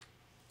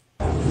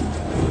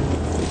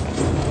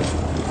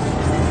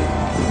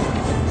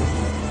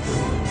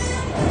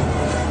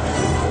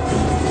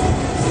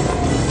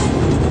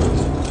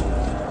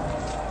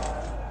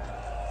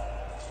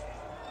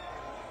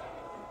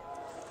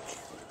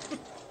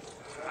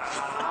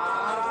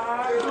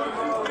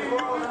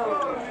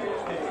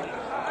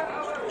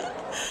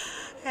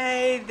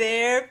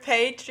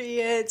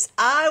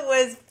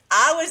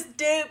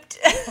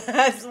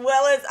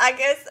I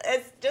guess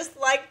it's just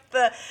like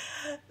the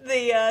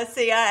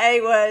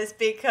CIA was,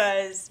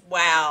 because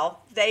wow,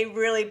 they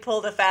really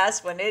pulled a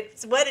fast one.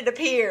 It's what it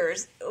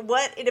appears.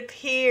 What it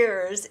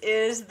appears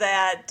is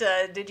that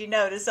did you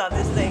notice on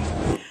this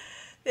thing?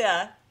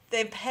 Yeah,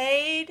 they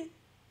paid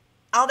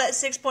all that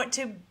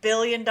 $6.2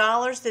 billion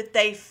that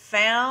they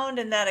found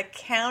in that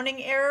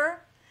accounting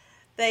error.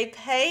 They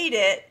paid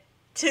it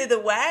to the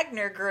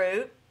Wagner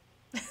Group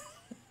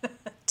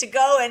to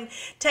go and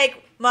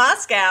take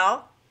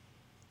Moscow,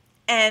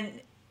 and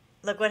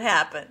look what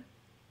happened.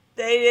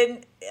 They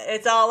didn't.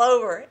 It's all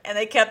over, and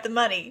they kept the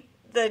money.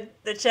 The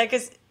check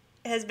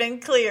has been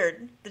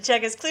cleared. The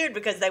check is cleared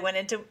because they went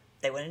into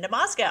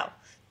Moscow.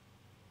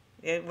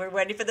 We're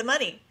ready for the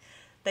money.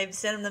 They've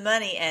sent them the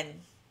money,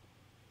 and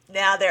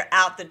now they're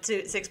out the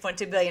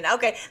 6.2 billion.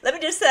 Okay, let me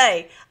just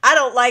say, I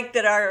don't like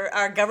that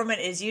our government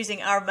is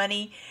using our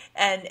money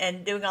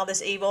and doing all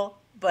this evil,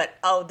 but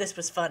oh, this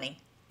was funny.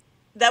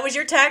 That was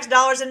your tax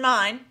dollars and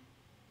mine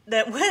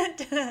that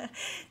went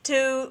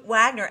to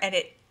Wagner, and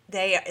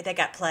they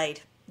got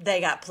played. They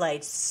got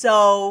played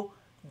so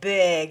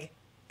big,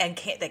 and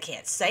they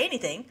can't say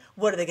anything.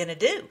 What are they going to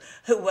do?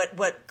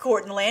 What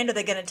court and land are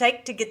they going to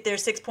take to get their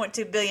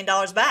 $6.2 billion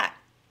back?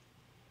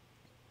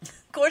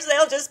 Of course,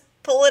 they'll just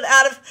pull it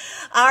out of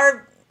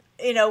our,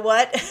 you know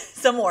what,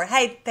 some more.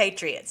 Hey,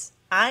 Patriots,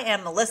 I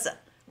am Melissa,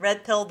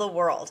 Red Pill the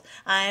World.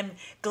 I'm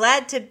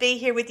glad to be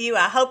here with you.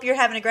 I hope you're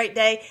having a great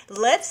day.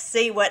 Let's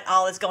see what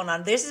all is going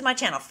on. This is my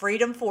channel,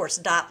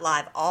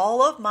 freedomforce.live.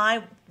 All of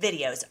my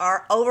videos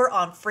are over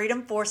on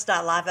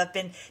freedomforce.live. I've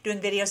been doing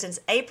videos since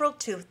April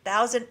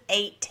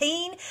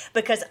 2018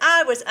 because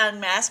I was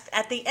unmasked.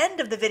 At the end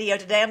of the video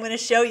today, I'm going to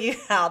show you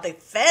how the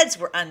feds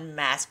were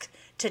unmasked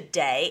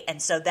today,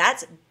 and so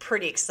that's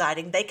pretty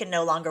exciting. They can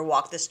no longer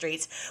walk the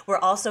streets. We're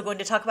also going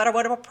to talk about our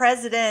wonderful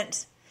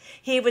president.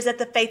 He was at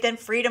the Faith and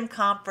Freedom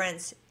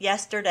Conference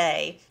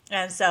yesterday,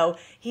 and so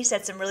he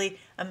said some really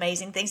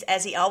amazing things,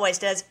 as he always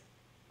does.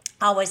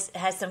 Always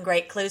has some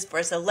great clues for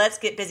us, so let's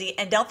get busy.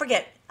 And don't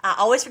forget, I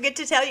always forget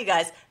to tell you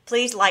guys,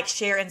 please like,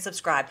 share, and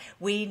subscribe.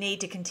 We need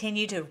to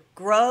continue to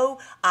grow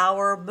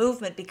our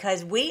movement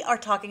because we are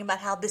talking about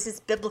how this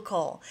is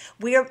biblical.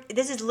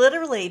 This is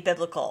literally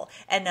biblical.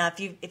 And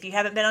if you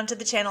haven't been onto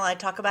the channel, I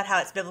talk about how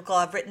it's biblical.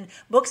 I've written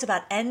books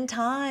about end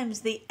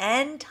times. The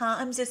end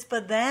times is for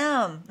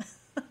them.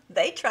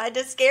 They tried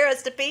to scare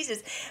us to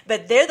pieces,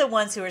 but they're the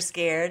ones who are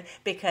scared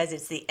because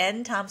it's the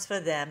end times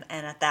for them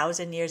and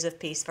 1,000 years of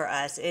peace for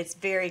us. It's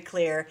very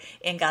clear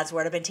in God's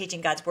Word. I've been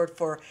teaching God's Word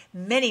for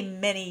many,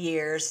 many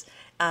years,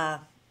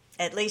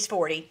 at least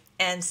 40.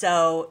 And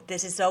so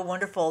this is so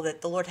wonderful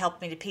that the Lord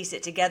helped me to piece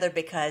it together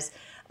because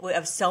we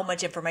have so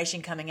much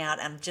information coming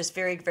out. I'm just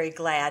very, very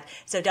glad.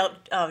 So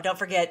don't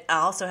forget, I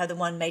also have the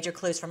one major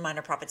clues from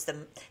minor prophets.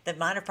 The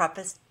minor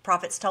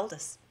prophets told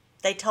us.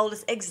 They told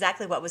us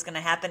exactly what was going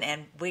to happen,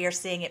 and we are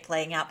seeing it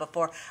playing out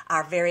before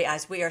our very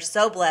eyes. We are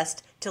so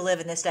blessed to live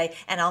in this day.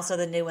 And also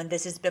the new one,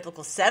 This is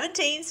Biblical,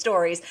 17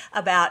 stories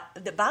about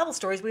the Bible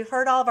stories we've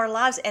heard all of our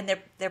lives, and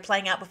they're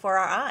playing out before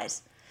our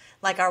eyes.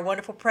 Like our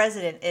wonderful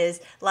president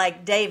is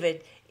like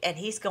David, and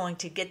he's going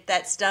to get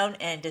that stone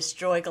and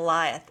destroy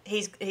Goliath.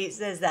 He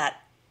says that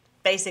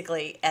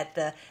basically at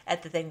the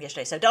thing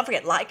yesterday. So don't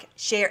forget, like,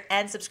 share,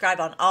 and subscribe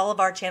on all of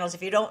our channels.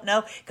 If you don't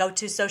know, go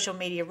to social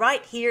media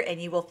right here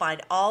and you will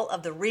find all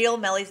of the real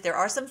Mellies. There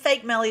are some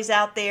fake Mellies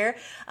out there.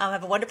 I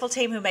have a wonderful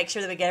team who makes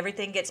sure that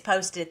everything gets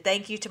posted.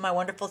 Thank you to my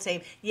wonderful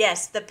team.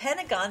 Yes, the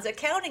Pentagon's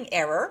accounting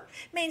error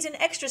means an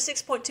extra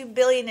 $6.2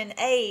 billion in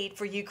aid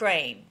for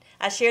Ukraine.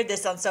 I shared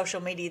this on social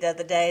media the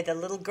other day. The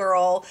little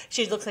girl,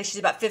 she looks like she's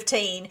about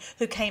 15,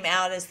 who came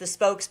out as the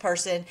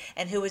spokesperson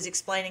and who was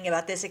explaining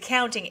about this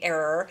accounting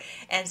error.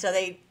 And so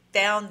they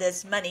found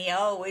this money,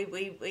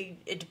 we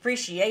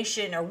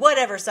depreciation or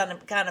whatever, some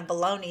kind of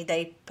baloney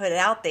they put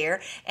out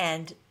there.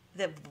 And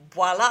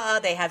voila,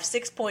 they have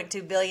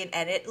 $6.2 billion,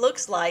 and it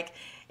looks like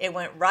it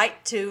went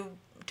right to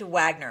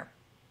Wagner.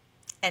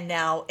 And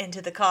now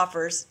into the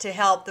coffers to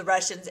help the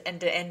Russians and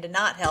to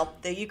not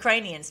help the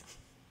Ukrainians.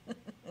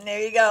 There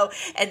you go.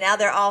 And now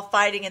they're all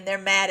fighting and they're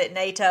mad at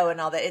NATO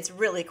and all that. It's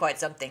really quite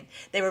something.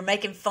 They were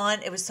making fun.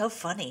 It was so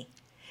funny.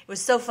 It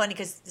was so funny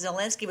because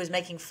Zelensky was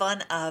making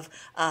fun of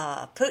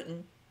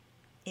Putin,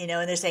 and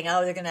they're saying,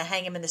 oh, they're going to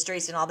hang him in the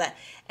streets and all that.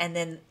 And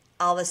then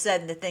all of a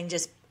sudden the thing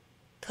just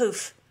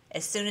poof.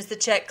 As soon as the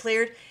check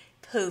cleared,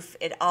 poof,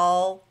 it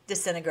all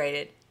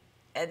disintegrated.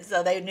 And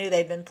so they knew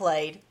they'd been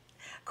played.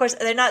 Of course,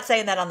 they're not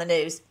saying that on the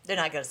news. They're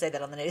not going to say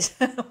that on the news.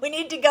 We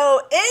need to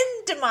go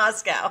into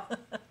Moscow.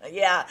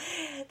 Yeah,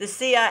 the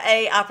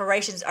CIA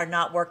operations are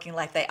not working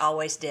like they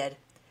always did.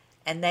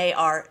 And they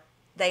are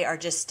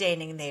just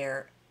standing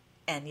there.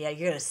 And yeah,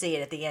 you're going to see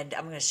it at the end.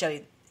 I'm going to show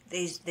you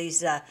these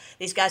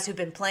guys who've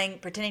been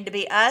pretending to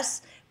be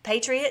us,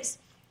 patriots.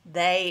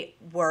 They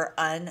were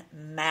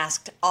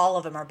unmasked. All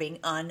of them are being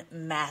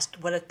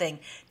unmasked. What a thing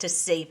to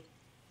see.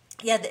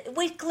 Yeah,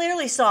 we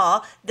clearly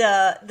saw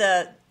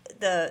the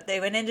they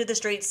went into the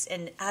streets,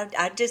 and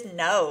I just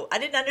know I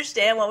didn't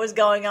understand what was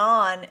going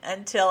on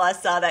until I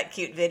saw that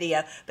cute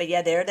video. But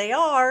yeah, there they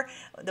are,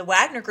 the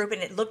Wagner Group,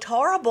 and it looked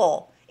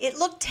horrible. It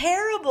looked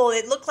terrible.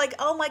 It looked like,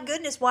 oh my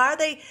goodness, why are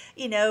they?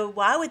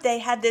 Why would they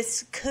have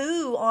this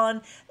coup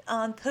on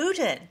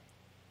Putin?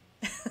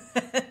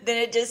 Then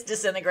it just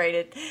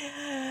disintegrated,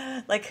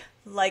 like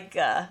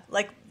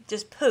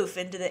just poof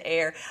into the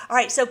air. All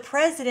right, so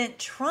President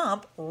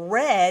Trump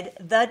read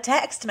the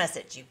text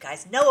message. You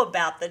guys know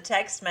about the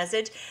text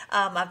message.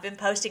 I've been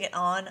posting it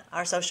on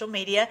our social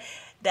media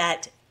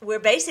that we're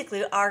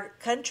basically, our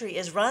country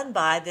is run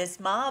by this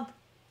mob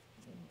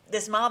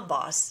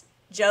boss.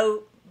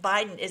 Joe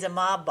Biden is a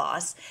mob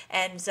boss,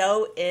 and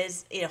so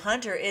is,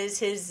 Hunter is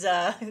his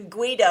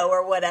Guido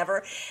or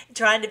whatever,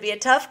 trying to be a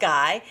tough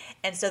guy.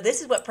 And so this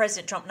is what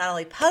President Trump not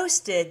only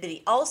posted, but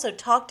he also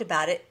talked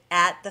about it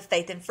at the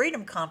Faith and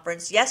Freedom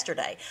Conference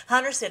yesterday.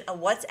 Hunter sent a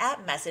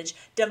WhatsApp message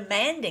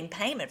demanding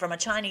payment from a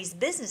Chinese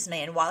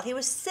businessman while he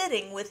was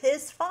sitting with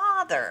his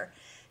father,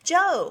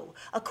 Joe,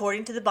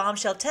 according to the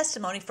bombshell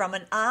testimony from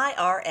an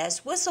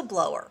IRS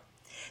whistleblower.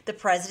 The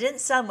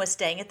president's son was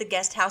staying at the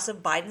guest house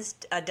of Biden's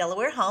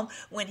Delaware home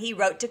when he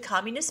wrote to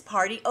Communist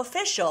Party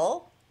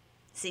official,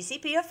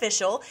 CCP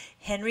official,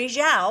 Henry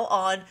Zhao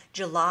on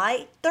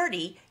July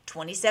 30,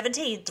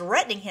 2017,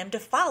 threatening him to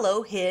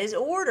follow his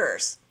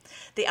orders.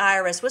 The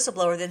IRS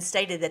whistleblower then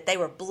stated that they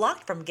were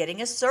blocked from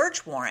getting a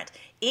search warrant,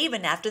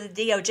 even after the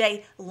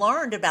DOJ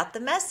learned about the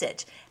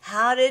message.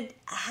 How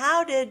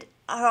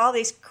are all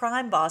these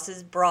crime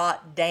bosses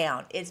brought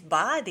down? It's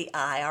by the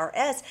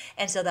IRS.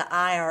 And so the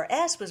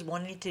IRS was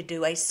wanting to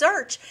do a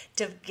search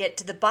to get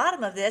to the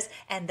bottom of this,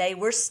 and they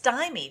were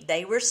stymied.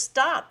 They were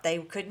stopped. They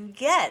couldn't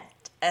get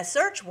a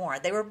search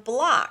warrant. They were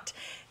blocked.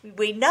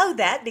 We know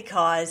that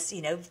because,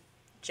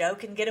 Joe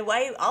can get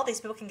away, all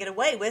these people can get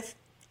away with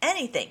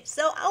anything.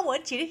 So I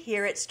want you to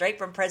hear it straight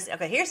from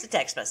President. Okay, here's the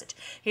text message.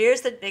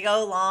 Here's the big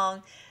old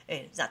long,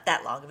 it's not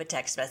that long of a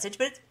text message,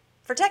 but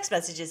for text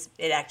messages,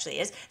 it actually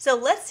is. So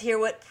let's hear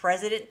what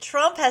President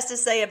Trump has to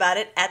say about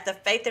it at the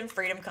Faith and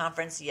Freedom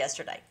Conference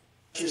yesterday.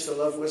 Used to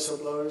love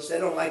whistleblowers. They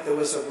don't like the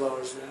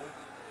whistleblowers now.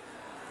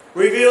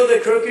 Revealed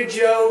that Crooked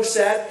Joe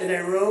sat in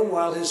a room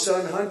while his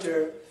son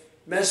Hunter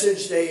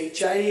messaged a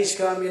Chinese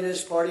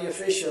Communist Party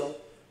official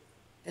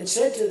and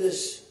said to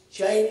this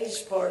Chinese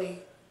Party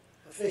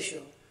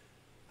official,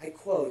 I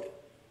quote,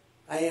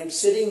 I am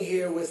sitting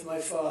here with my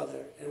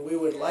father, and we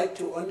would like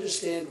to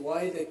understand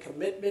why the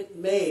commitment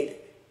made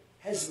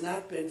has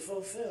not been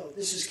fulfilled.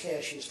 This is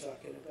Cash he's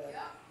talking about.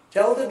 Yeah.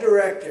 Tell the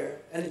director,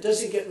 and it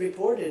doesn't get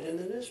reported in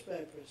the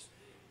newspapers,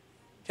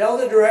 tell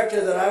the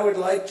director that I would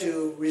like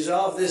to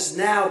resolve this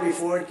now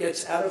before it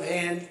gets out of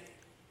hand.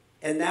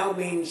 And now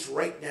means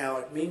right now.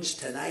 It means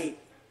tonight.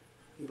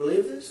 You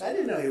believe this? I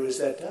didn't know he was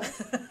that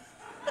tough.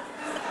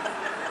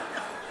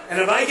 And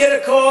if I get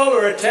a call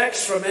or a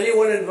text from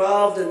anyone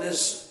involved in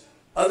this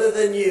other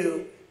than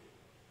you,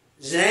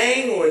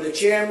 Zhang or the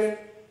chairman,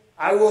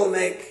 I will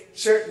make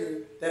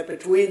certain that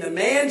between the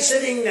man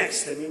sitting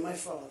next to me, my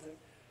father,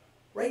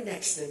 right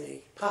next to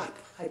me, Pop,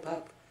 hi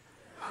Pop,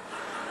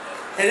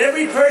 and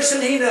every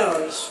person he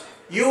knows,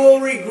 you will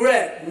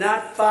regret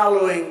not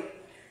following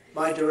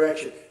my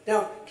direction.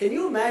 Now, can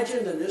you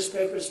imagine the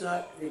newspapers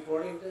not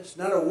reporting this?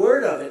 Not a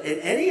word of it in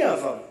any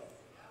of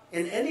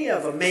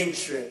them,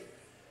 mainstream.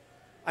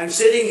 I'm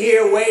sitting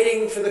here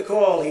waiting for the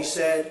call, he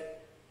said,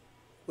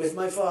 with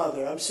my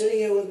father. I'm sitting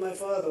here with my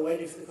father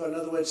waiting for the call. In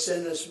other words,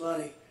 send us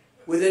money.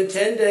 Within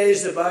 10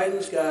 days, the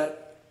Bidens got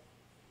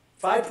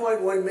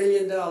 $5.1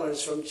 million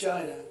from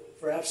China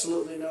for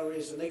absolutely no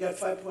reason. They got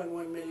 $5.1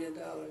 million.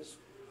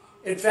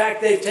 In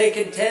fact, they've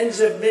taken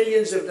tens of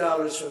millions of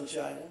dollars from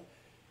China.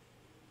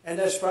 And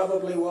that's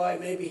probably why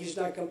maybe he's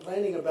not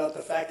complaining about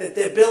the fact that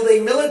they're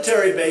building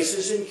military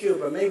bases in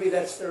Cuba. Maybe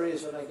that's the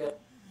reason, I guess.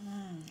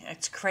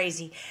 It's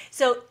crazy.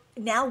 So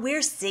now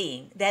we're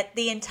seeing that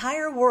the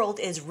entire world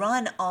is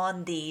run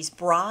on these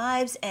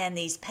bribes and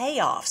these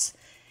payoffs.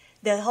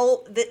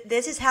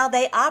 This is how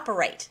they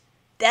operate.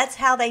 That's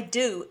how they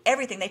do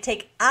everything. They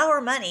take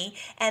our money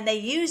and they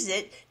use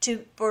it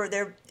for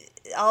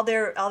all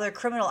their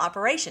criminal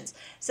operations.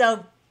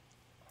 So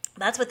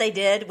that's what they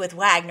did with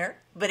Wagner,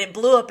 but it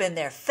blew up in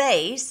their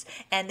face.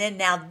 And then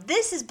now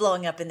this is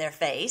blowing up in their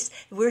face.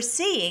 We're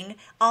seeing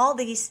all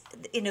these,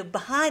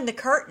 behind the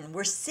curtain,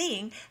 we're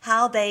seeing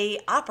how they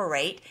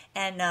operate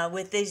and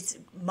with these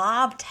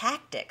mob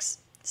tactics.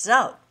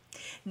 So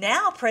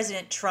now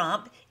President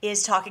Trump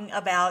is talking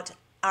about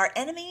our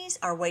enemies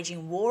are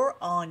waging war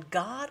on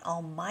God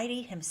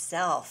Almighty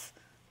himself.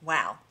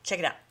 Wow. Check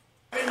it out.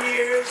 7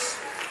 years.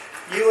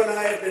 You and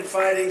I have been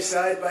fighting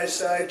side by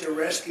side to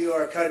rescue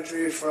our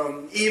country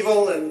from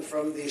evil and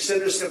from the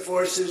sinister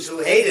forces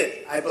who hate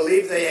it. I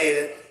believe they hate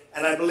it,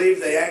 and I believe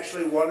they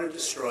actually want to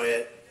destroy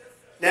it.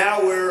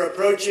 Now we're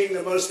approaching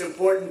the most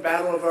important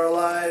battle of our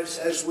lives.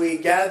 As we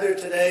gather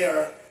today,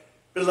 our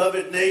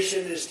beloved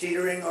nation is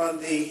teetering on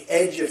the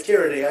edge of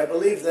tyranny. I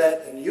believe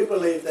that, and you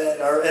believe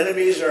that. Our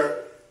enemies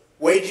are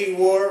waging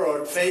war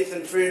on faith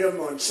and freedom,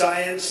 on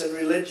science and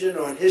religion,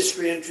 on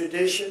history and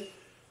tradition.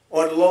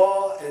 on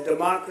law and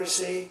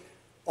democracy,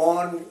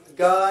 on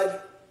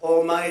God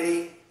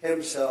Almighty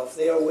himself.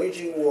 They are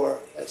waging war.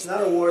 That's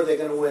not a war they're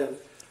going to win.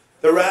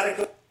 The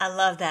radical... I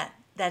love that.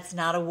 That's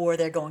not a war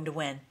they're going to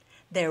win.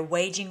 They're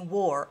waging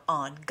war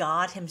on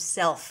God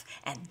himself,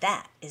 and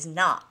that is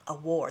not a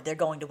war they're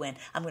going to win.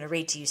 I'm going to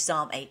read to you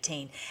Psalm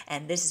 18,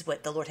 and this is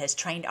what the Lord has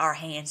trained our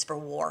hands for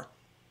war.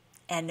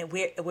 And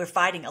we're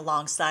fighting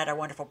alongside our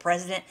wonderful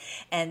president,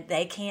 and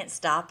they can't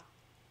stop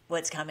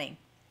what's coming.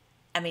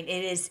 I mean,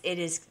 it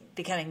is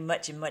becoming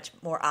much and much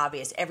more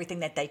obvious. Everything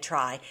that they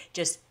try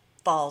just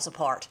falls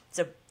apart.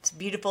 So it's a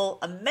beautiful,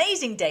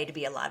 amazing day to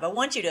be alive. I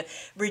want you to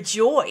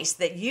rejoice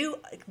that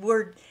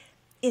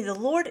the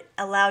Lord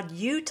allowed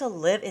you to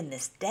live in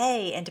this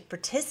day and to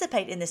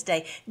participate in this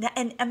day. Now,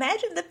 and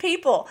imagine the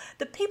people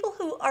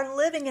who are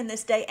living in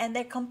this day and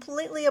they're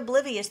completely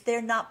oblivious.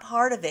 They're not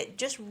part of it.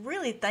 Just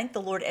really thank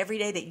the Lord every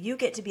day that you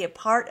get to be a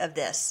part of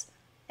this.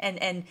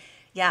 And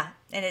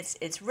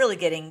it's really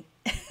getting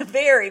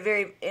very,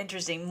 very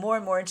interesting, more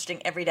and more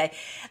interesting every day.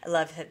 I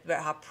love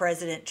how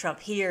President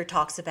Trump here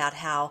talks about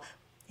how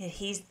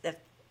he's the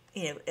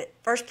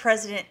first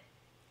president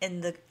in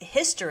the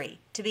history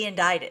to be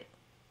indicted.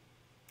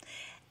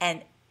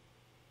 And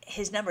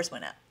his numbers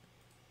went up.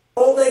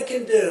 All they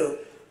can do,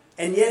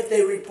 and yet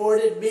they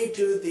reported me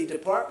to the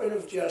Department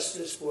of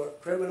Justice for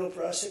criminal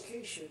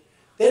prosecution.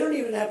 They don't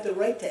even have the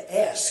right to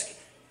ask.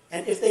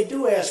 And if they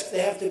do ask,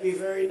 they have to be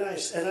very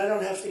nice, and I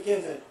don't have to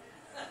give it.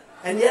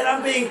 And yet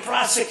I'm being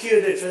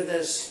prosecuted for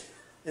this.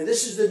 And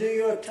this is the New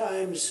York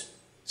Times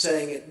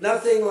saying it.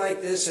 Nothing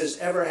like this has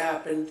ever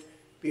happened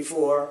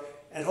before,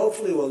 and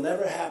hopefully will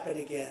never happen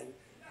again.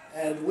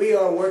 And we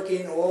are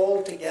working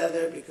all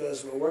together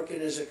because we're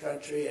working as a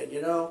country. And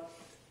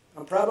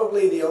I'm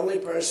probably the only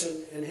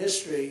person in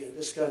history in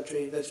this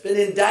country that's been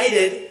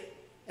indicted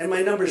and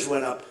my numbers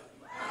went up.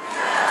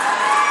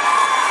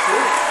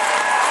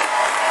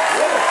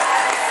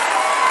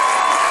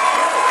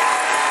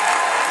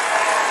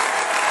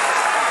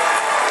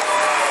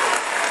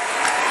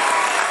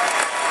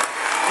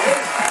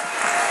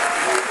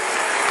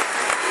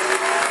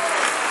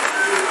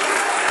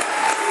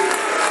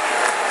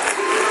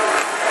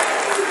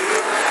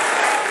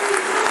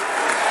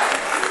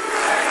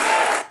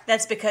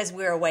 That's because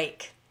we're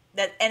awake.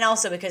 And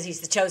also because he's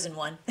the chosen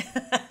one.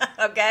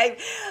 Okay?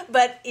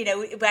 But,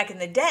 back in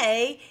the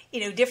day,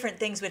 different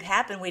things would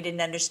happen. We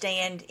didn't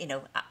understand,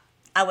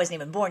 I wasn't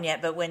even born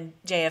yet, but when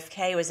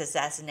JFK was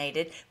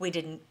assassinated, we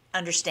didn't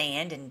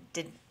understand and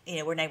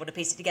weren't able to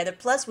piece it together.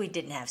 Plus, we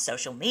didn't have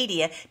social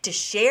media to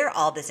share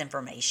all this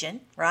information,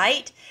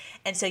 right?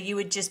 And so you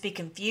would just be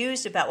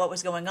confused about what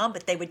was going on,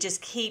 but they would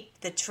just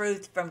keep the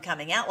truth from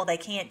coming out. Well, they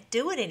can't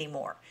do it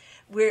anymore.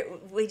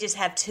 We just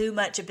have too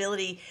much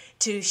ability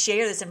to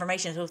share this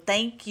information. So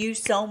thank you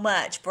so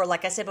much for,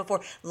 like I said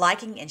before,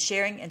 liking and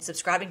sharing and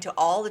subscribing to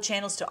all the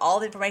channels, to all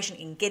the information,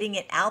 and getting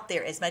it out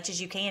there as much as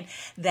you can.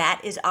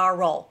 That is our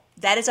role.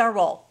 That is our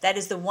role. That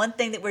is the one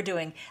thing that we're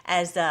doing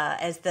as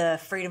the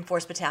Freedom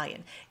Force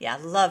Battalion. Yeah, I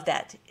love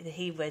that.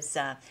 He was...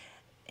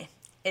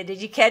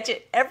 did you catch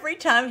it? Every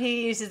time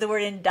he uses the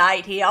word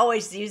indict, he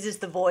always uses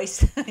the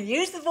voice.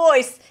 Use the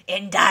voice.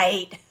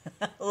 Indict.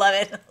 Love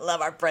it.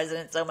 Love our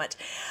president so much.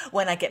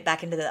 When I get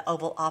back into the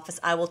Oval Office,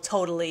 I will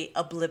totally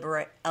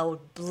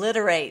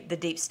obliterate the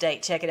deep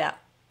state. Check it out.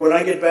 When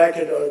I get back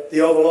into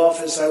the Oval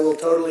Office, I will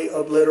totally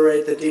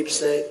obliterate the deep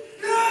state.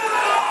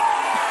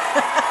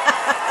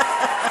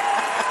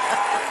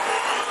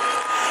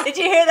 Did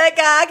you hear that,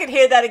 guy? I could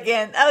hear that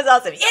again. That was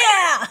awesome.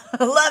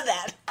 Yeah! Love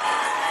that.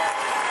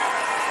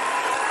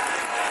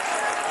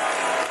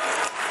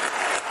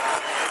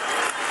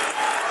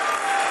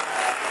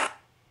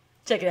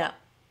 Check it out.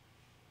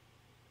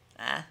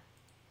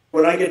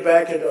 When I get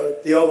back into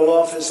the Oval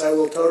Office, I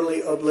will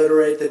totally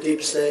obliterate the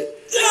deep state.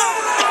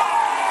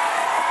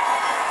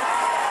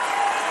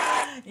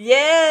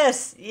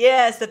 Yes,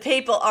 the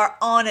people are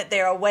on it.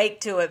 They're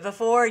awake to it.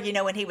 Before,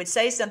 when he would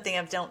say something,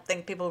 I don't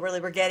think people really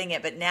were getting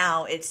it, but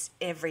now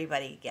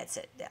everybody gets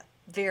it. Yeah.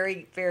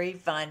 Very, very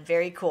fun,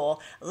 very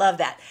cool. Love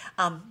that.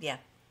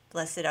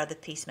 Blessed are the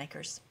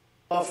peacemakers.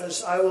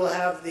 Office, I will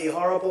have the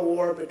horrible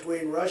war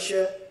between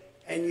Russia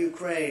and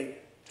Ukraine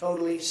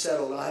totally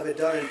settled. I'll have it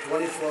done in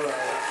 24 hours.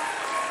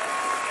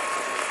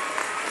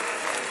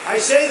 I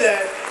say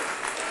that,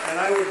 and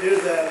I would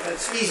do that.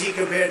 That's easy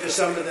compared to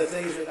some of the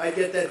things, but I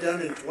get that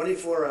done in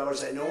 24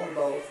 hours. I know them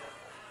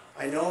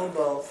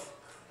both.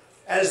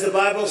 As the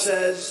Bible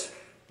says,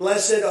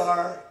 blessed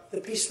are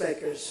the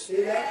peacemakers.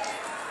 See that?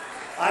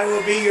 I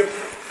will be your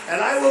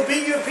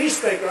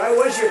peacemaker. I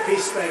was your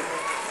peacemaker.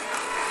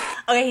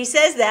 Okay, he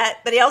says that,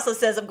 but he also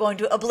says, I'm going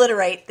to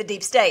obliterate the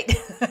deep state.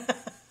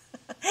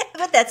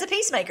 But that's a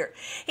peacemaker.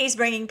 He's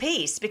bringing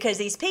peace because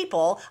these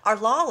people are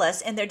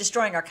lawless and they're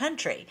destroying our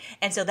country.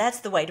 And so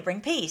that's the way to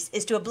bring peace,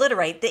 is to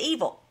obliterate the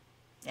evil.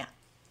 Yeah.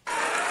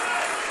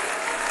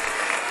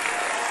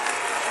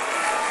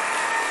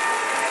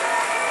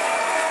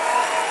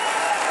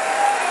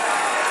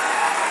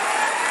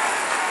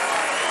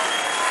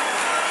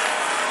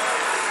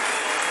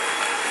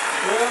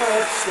 Well,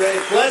 that's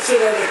great. Blessed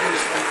are the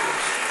peacemakers.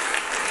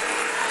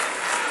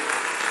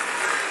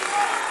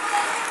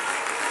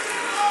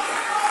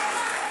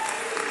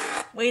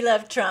 We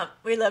love Trump.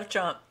 We love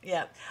Trump.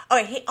 Yeah. All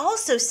right. He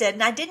also said,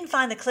 and I didn't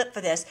find the clip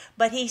for this,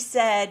 but he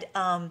said,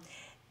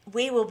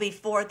 we will be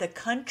for the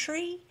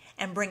country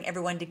and bring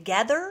everyone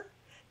together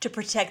to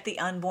protect the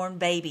unborn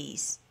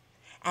babies.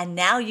 And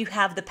now you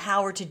have the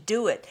power to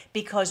do it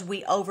because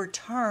we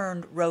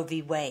overturned Roe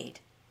v. Wade.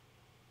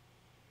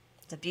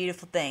 It's a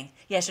beautiful thing.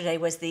 Yesterday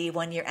was the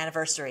 1-year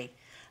anniversary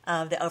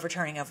of the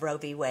overturning of Roe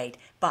v. Wade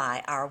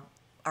by our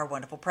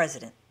wonderful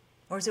president.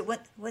 Or was it was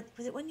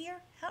it 1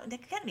 year?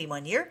 It can't be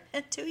 1 year.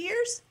 2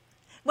 years?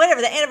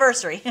 Whatever, the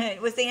anniversary. It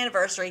was the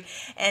anniversary.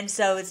 And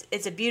so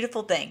it's a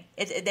beautiful thing.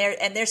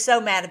 They're so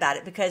mad about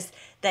it because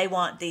they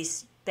want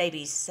these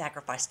babies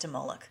sacrificed to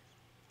Moloch.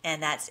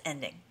 And that's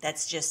ending.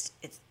 That's just,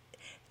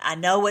 I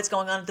know what's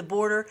going on at the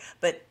border,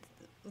 but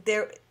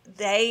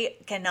they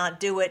cannot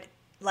do it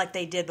like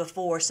they did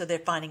before, so they're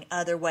finding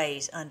other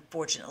ways,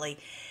 unfortunately.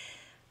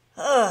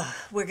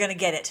 We're going to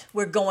get it.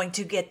 We're going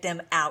to get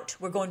them out.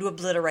 We're going to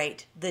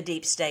obliterate the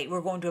deep state.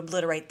 We're going to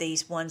obliterate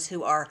these ones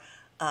who are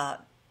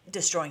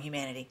destroying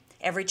humanity.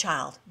 Every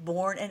child,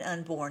 born and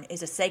unborn,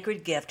 is a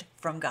sacred gift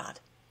from God.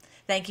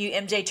 Thank you,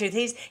 MJ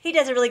Truth. He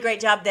does a really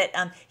great job that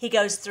he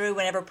goes through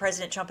whenever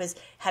President Trump is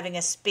having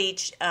a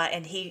speech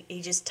and he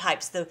just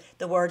types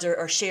the words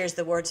or shares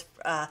the words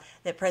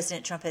that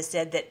President Trump has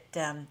said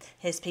that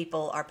his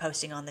people are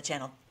posting on the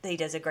channel. He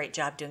does a great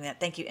job doing that.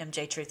 Thank you,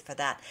 MJ Truth, for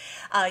that.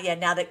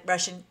 Now that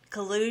Russian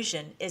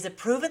collusion is a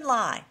proven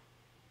lie,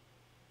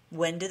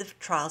 when do the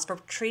trials for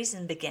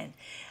treason begin?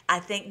 I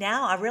think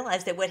now I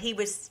realize that what he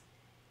was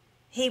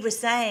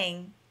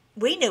saying,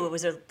 we knew it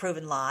was a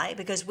proven lie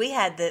because we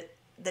had the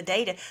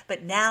data,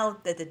 but now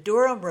that the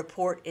Durham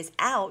report is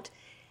out,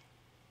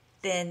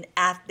 then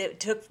after it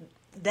took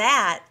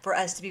that for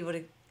us to be able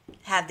to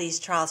have these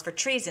trials for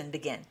treason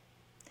begin,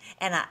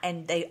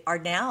 and they are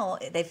now,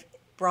 they've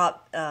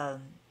brought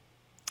on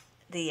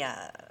the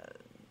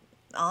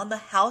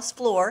House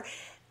floor,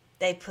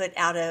 they put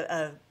out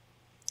a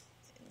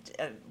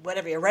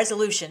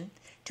resolution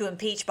to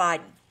impeach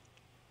Biden.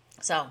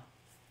 So,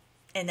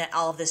 and that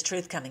all of this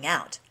truth coming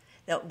out.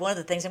 Now, one of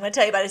the things I'm going to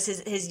tell you about is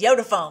his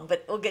Yoda phone,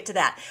 but we'll get to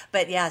that.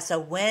 But yeah, so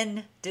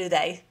when do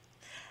they?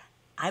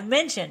 I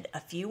mentioned a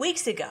few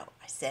weeks ago,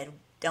 I said,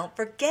 don't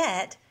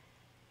forget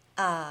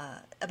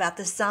about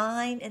the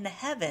sign in the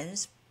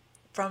heavens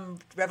from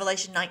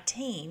Revelation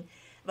 19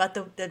 about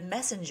the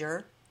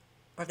messenger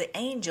or the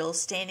angel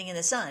standing in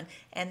the sun.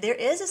 And there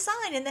is a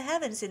sign in the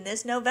heavens in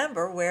this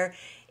November where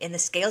in the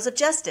scales of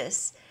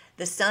justice,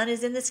 the sun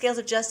is in the scales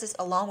of justice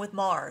along with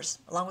Mars,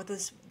 along with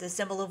the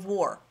symbol of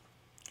war.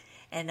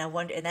 And I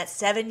wonder, and that's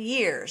 7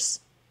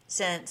 years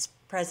since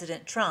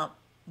President Trump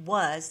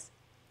was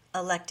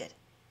elected.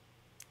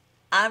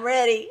 I'm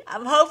ready.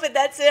 I'm hoping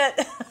that's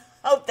it.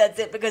 Hope that's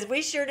it, because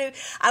we sure do.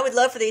 I would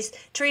love for these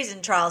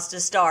treason trials to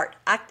start.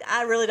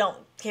 I really don't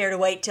care to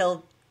wait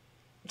till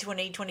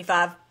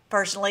 2025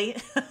 personally.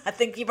 I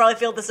think you probably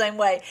feel the same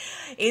way.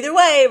 Either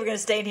way, we're going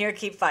to stay in here and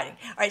keep fighting.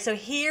 All right, so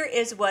here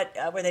is what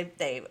where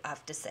they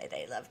have to say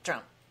they love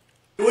Trump.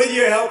 With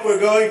your help, we're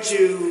going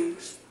to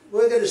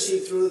see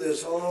through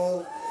this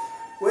whole.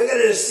 We're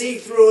going to see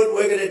through it.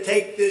 We're going to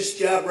take this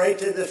job right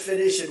to the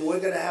finish, and we're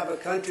going to have a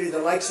country the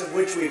likes of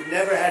which we've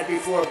never had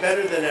before,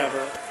 better than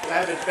ever. We'll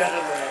have it better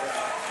than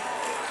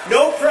ever.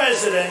 No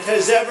president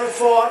has ever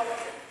fought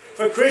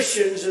for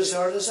Christians as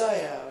hard as I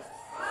have.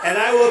 And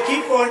I will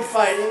keep on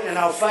fighting, and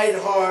I'll fight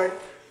hard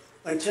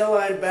until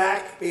I'm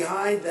back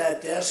behind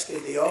that desk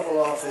in the Oval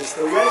Office,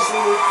 the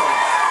resolute person.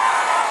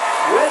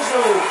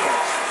 Resolute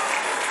person.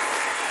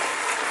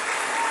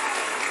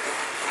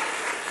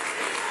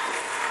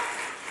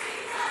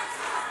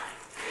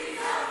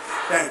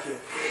 Thank you.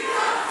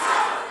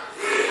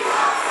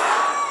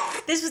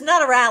 This was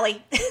not a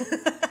rally.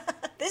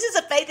 This is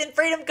a Faith and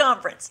Freedom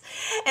Conference.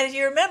 And if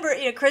you remember,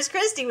 Chris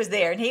Christie was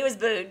there and he was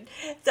booed.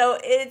 So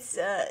it's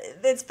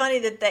funny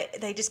that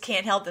they just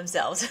can't help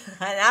themselves.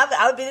 And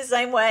I would be the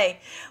same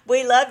way.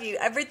 We love you.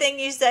 Everything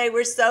you say,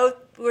 we're so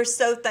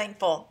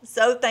thankful.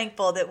 So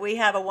thankful that we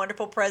have a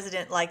wonderful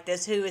president like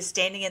this who is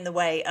standing in the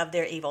way of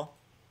their evil.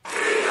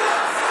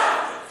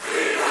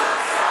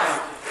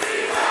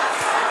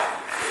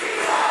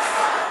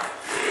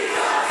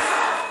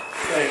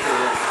 Thank you.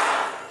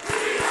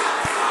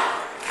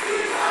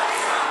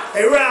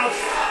 Hey, Ralph.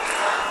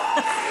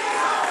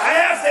 I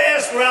have to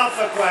ask Ralph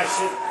a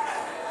question.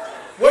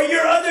 Were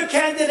your other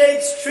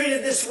candidates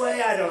treated this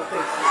way? I don't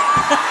think so.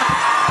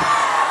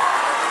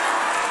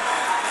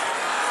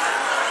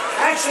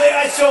 Actually,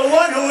 I saw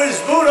one who was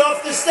booed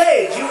off the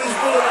stage. He was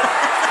booed off.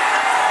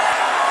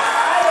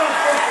 I don't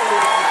think they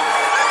were.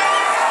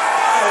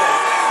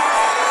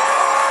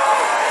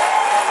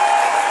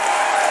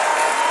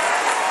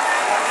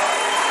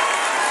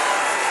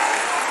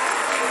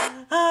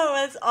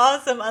 That's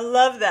awesome. I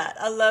love that.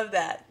 I love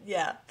that.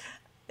 Yeah.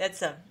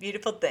 That's a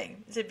beautiful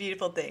thing. It's a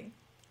beautiful thing.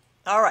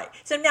 All right.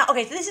 So now,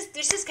 okay, so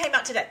this just came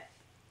out today.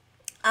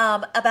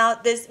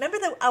 about this. Remember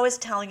that I was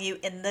telling you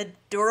in the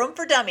Durham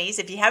for Dummies.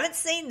 If you haven't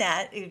seen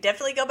that, you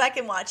definitely go back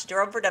and watch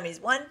Durham for Dummies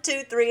 1,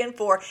 2, 3, and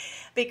 4,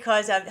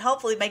 because I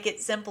hopefully make it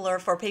simpler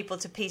for people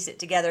to piece it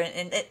together,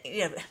 and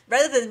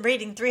rather than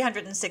reading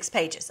 306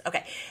 pages.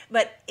 Okay,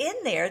 but in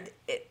there,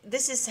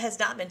 this has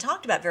not been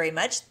talked about very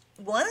much.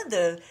 One of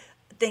the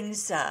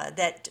things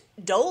that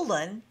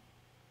Dolan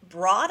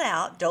brought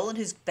out, Dolan,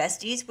 who's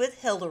besties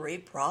with Hillary,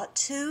 brought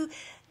to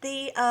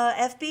the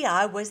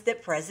FBI was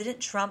that President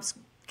Trump's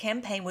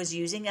campaign was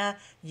using a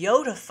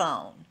Yoda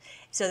phone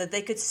so that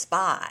they could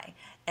spy,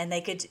 and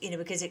they could,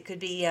 because it could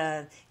be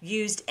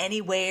used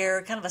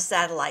anywhere, kind of a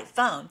satellite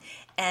phone.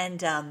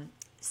 And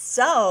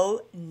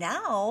so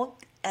now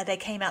they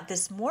came out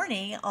this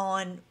morning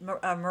on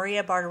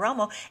Maria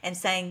Bartiromo and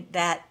saying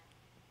that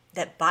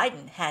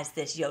Biden has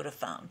this Yoda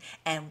phone,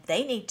 and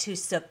they need to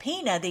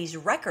subpoena these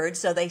records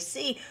so they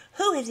see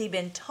who has he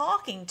been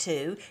talking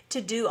to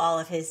do all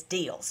of his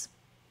deals.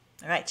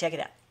 All right, check it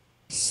out.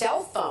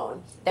 Cell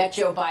phone that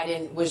Joe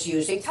Biden was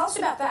using. Tell us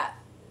about that.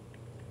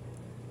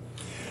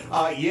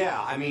 Yeah,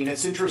 I mean,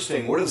 it's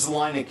interesting. What is the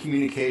line of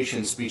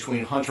communications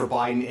between Hunter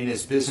Biden and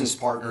his business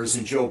partners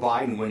and Joe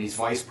Biden when he's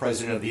vice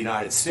president of the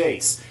United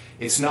States?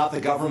 It's not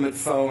the government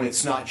phone.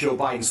 It's not Joe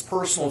Biden's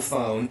personal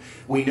phone.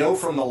 We know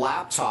from the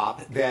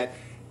laptop that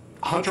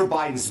Hunter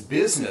Biden's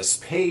business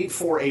paid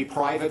for a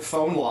private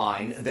phone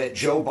line that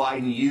Joe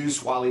Biden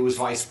used while he was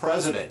vice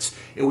president.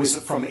 It was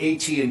from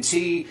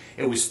AT&T.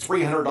 It was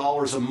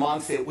 $300 a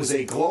month. It was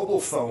a global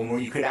phone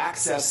where you could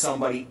access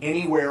somebody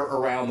anywhere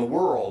around the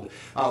world.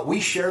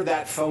 We shared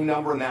that phone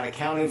number and that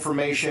account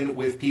information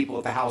with people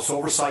at the House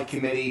Oversight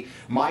Committee.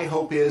 My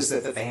hope is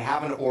that if they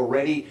haven't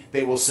already,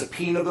 they will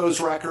subpoena those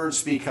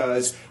records,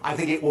 because I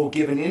think it will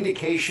give an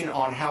indication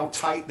on how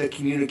tight the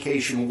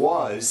communication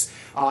was.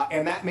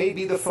 And that may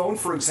be the phone,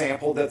 for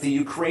example, that the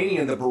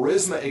Ukrainian, the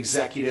Burisma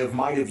executive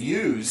might have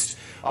used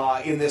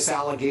in this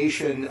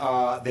allegation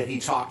that he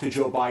talked to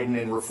Joe Biden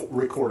in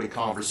recorded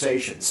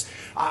conversations.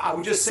 I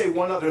would just say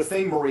one other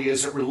thing, Maria,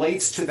 as it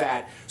relates to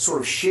that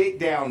sort of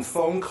shakedown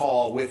phone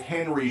call with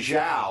Henry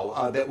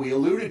Zhao that we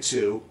alluded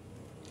to.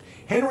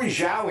 Henry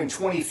Zhao in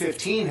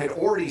 2015 had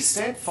already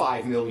sent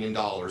 $5 million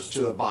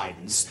to the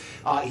Bidens.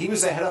 He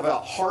was the head of a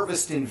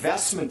Harvest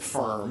investment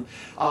firm.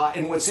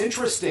 And what's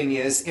interesting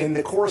is in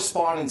the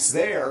correspondence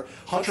there,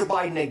 Hunter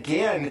Biden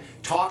again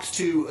talks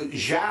to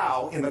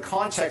Zhao in the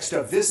context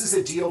of, this is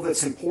a deal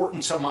that's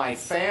important to my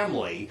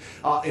family,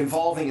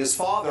 involving his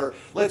father.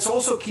 Let's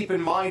also keep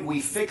in mind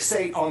we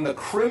fixate on the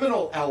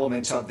criminal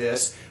element of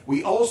this.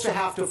 We also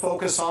have to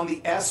focus on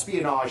the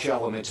espionage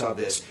element of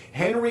this.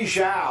 Henry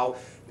Zhao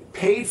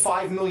paid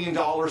 $5 million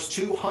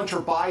to Hunter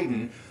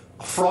Biden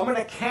from an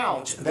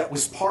account that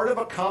was part of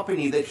a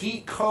company that he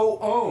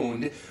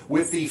co-owned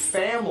with the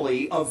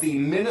family of the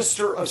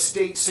Minister of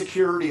State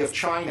Security of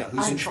China,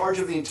 who's in charge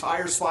of the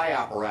entire spy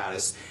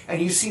apparatus.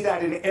 And you see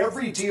that in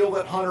every deal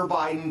that Hunter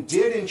Biden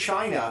did in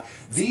China.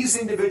 These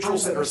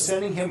individuals that are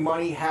sending him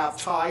money have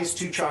ties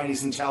to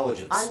Chinese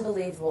intelligence.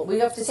 Unbelievable. We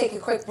have to take a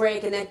quick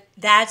break, and then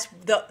That's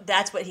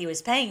what he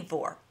was paying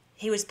for.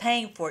 He was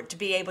paying for it to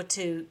be able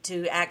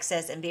to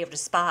access and be able to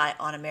spy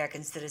on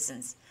American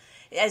citizens,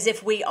 as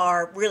if we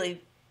are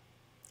really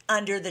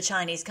under the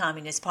Chinese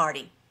Communist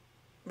Party,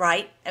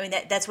 right? I mean,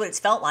 that's what it's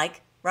felt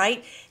like,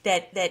 right?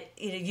 That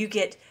you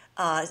get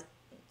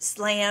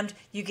slammed,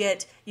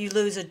 you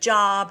lose a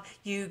job,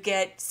 you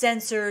get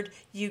censored,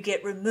 you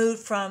get removed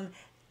from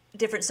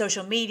different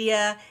social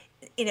media.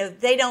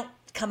 They don't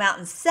come out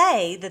and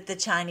say that the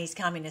Chinese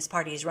Communist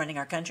Party is running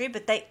our country,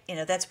 but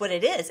that's what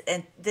it is.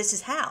 And this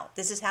is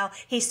how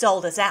he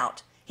sold us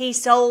out. He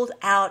sold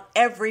out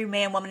every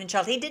man, woman, and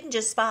child. He didn't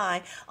just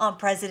spy on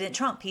President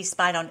Trump. He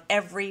spied on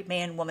every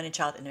man, woman, and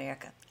child in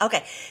America.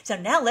 Okay, so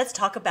now let's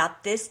talk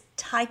about this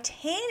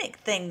Titanic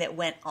thing that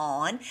went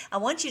on. I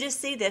want you to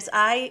see this.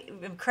 I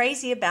am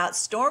crazy about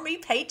Stormy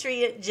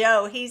Patriot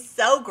Joe. He's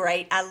so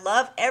great. I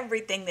love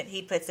everything that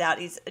he puts out.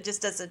 He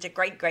just does such a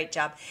great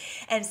job.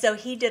 And so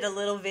he did a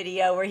little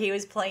video where he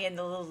was playing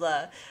the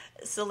little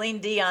Celine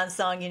Dion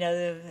song,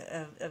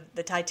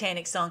 the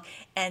Titanic song.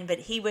 But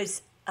he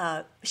was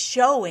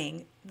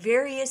showing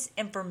various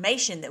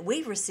information that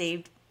we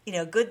received,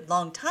 a good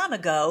long time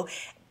ago,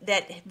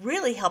 that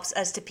really helps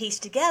us to piece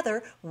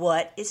together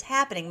what is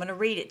happening. I'm going to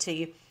read it to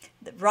you.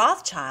 The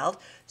Rothschild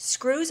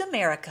screws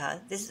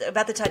America. This is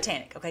about the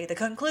Titanic, okay? The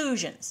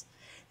conclusions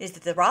is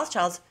that the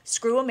Rothschilds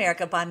screw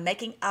America by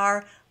making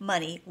our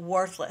money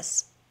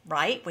worthless,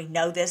 right? We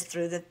know this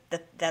through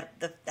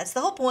that's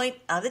the whole point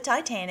of the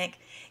Titanic,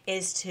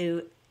 is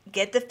to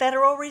get the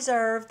Federal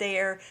Reserve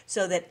there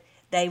so that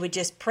they would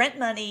just print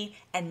money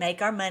and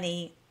make our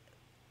money,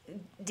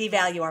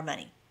 devalue our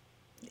money,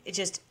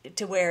 just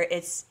to where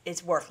it's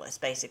worthless,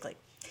 basically.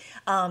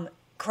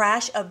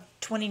 Crash of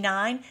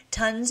 29,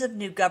 tons of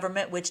new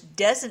government, which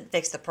doesn't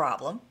fix the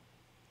problem,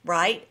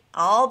 right?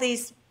 All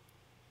these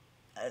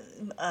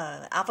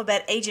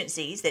alphabet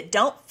agencies that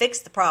don't fix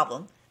the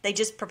problem, they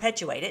just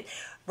perpetuate it.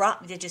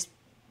 They just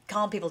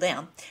calm people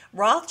down.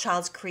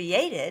 Rothschilds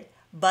created,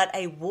 but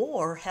a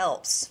war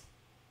helps.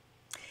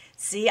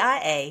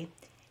 CIA,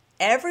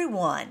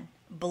 everyone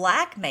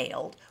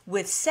blackmailed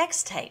with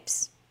sex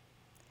tapes.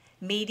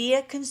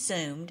 Media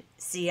consumed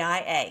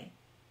CIA.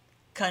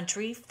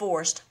 Country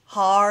forced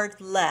hard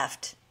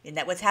left. Isn't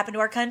that what's happened to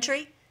our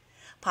country?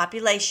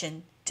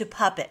 Population to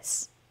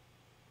puppets.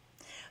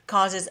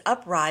 Causes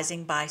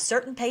uprising by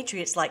certain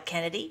patriots like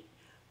Kennedy,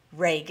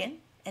 Reagan,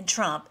 and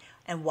Trump.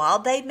 And while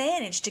they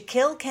managed to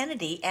kill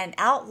Kennedy and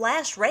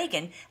outlast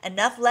Reagan,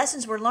 enough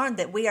lessons were learned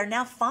that we are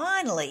now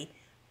finally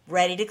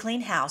ready to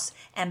clean house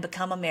and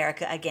become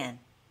America again.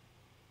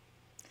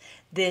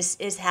 This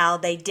is how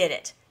they did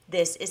it.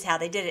 This is how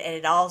they did it. And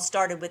it all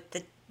started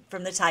with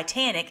from the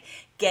Titanic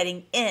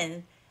getting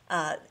in,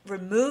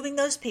 removing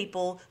those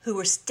people who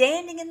were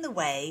standing in the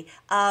way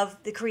of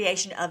the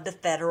creation of the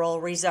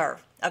Federal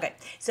Reserve. Okay,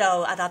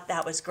 so I thought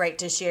that was great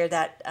to share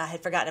that. I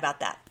had forgotten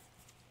about that.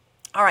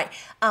 All right,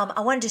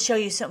 I wanted to show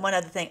you one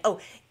other thing. Oh,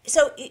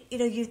 so,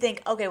 you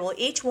think, okay, well,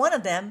 each one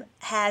of them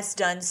has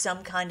done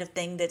some kind of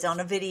thing that's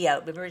on a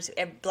video,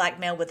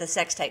 blackmail with a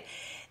sex tape.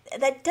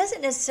 That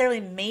doesn't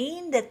necessarily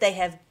mean that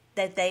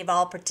they've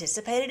all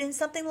participated in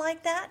something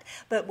like that,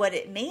 but what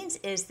it means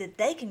is that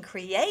they can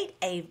create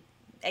a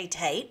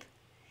tape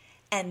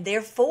and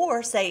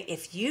therefore say,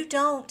 if you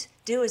don't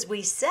do as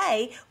we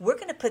say, we're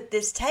going to put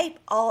this tape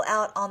all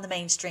out on the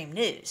mainstream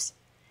news.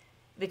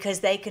 Because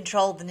they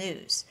control the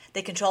news.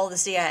 They control the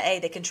CIA.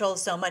 They control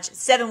so much.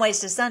 7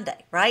 Ways to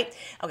Sunday, right?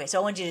 Okay, so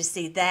I want you to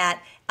see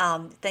that.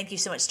 Thank you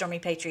so much, Stormy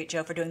Patriot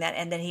Joe, for doing that.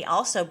 And then he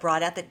also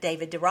brought out that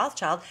David de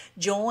Rothschild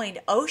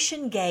joined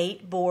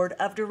OceanGate Board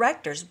of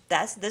Directors.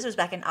 This was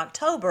back in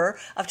October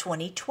of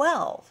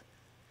 2012.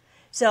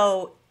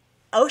 So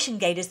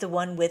OceanGate is the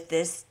one with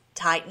this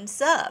Titan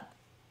sub.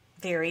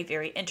 Very,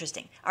 very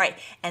interesting. All right,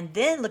 and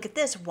then look at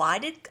this. Why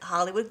did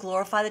Hollywood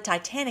glorify the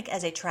Titanic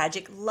as a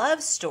tragic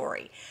love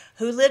story?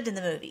 Who lived in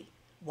the movie?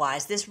 Why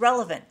is this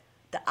relevant?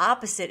 The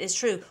opposite is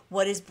true.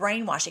 What is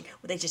brainwashing?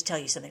 Well, they just tell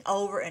you something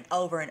over and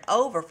over and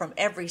over from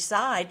every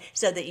side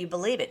so that you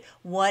believe it.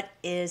 What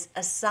is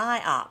a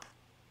psyop?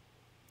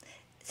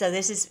 So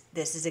this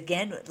is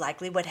again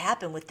likely what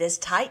happened with this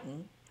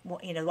Titan.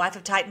 The wife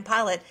of Titan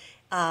pilot.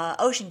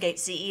 OceanGate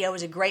CEO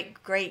was a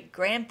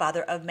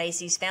great-great-grandfather of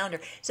Macy's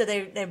founder. So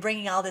they're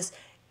bringing all this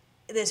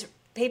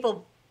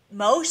people.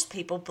 Most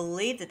people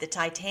believe that the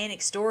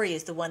Titanic story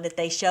is the one that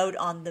they showed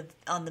on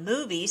the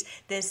movies.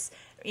 This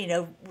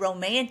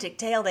romantic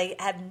tale. They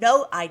have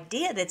no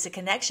idea that it's a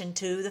connection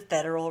to the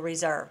Federal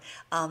Reserve.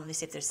 Let me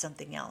see if there's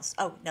something else.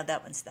 Oh no,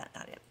 that one's not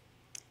it.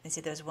 Let me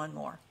see if there's one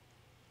more.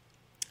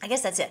 I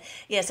guess that's it.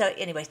 Yeah, so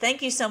anyway,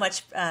 thank you so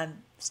much,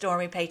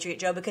 Stormy Patriot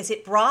Joe, because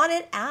it brought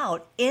it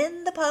out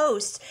in the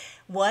post.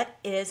 What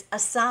is a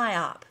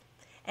PSYOP?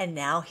 And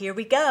now here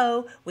we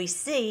go. We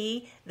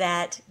see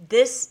that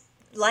this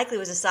likely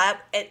was a PSYOP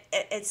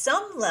at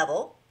some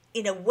level.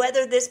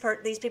 Whether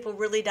these people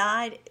really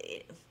died,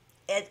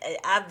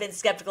 I've been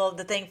skeptical of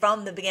the thing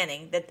from the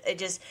beginning. That I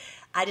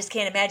just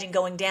can't imagine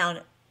going down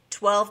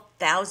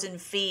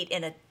 12,000 feet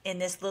in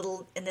this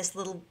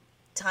little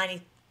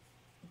tiny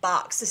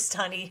box, this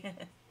tiny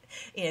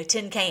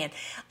tin can.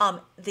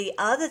 The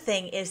other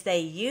thing is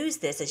they use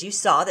this, as you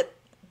saw, that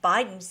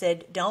Biden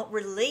said don't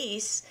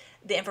release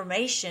the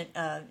information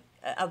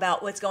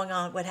about what's going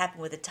on, what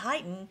happened with the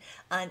Titan,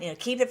 and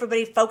keep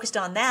everybody focused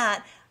on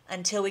that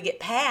until we get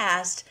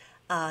past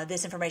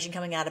this information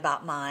coming out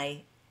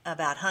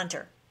about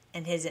Hunter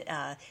and his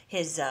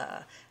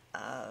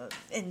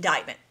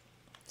indictment.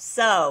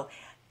 So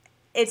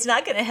it's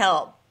not going to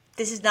help.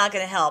 This is not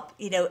going to help.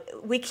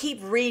 We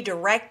keep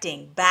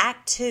redirecting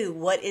back to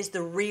what is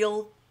the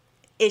real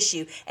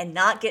issue and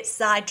not get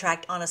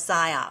sidetracked on a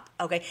PSYOP.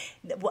 Okay,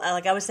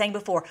 like I was saying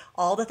before,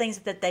 all the things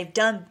that they've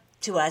done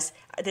to us,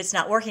 that's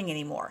not working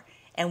anymore.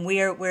 And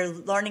we're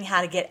learning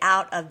how to get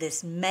out of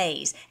this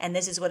maze. And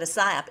this is what a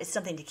PSYOP is,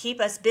 something to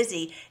keep us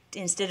busy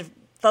instead of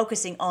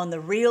focusing on the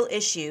real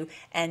issue,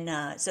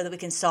 and so that we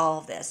can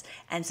solve this.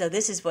 And so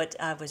this is what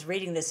I was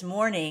reading this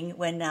morning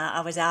when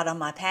I was out on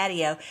my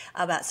patio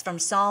from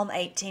Psalm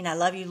 18. I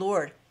love you,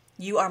 Lord.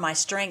 You are my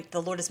strength.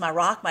 The Lord is my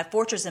rock, my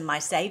fortress, and my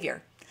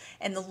Savior.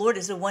 And the Lord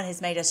is the one who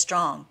has made us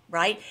strong,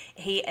 right?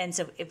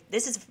 So if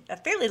this is a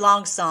fairly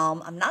long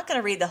psalm, I'm not going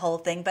to read the whole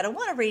thing, but I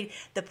want to read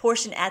the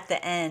portion at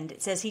the end.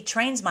 It says, He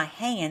trains my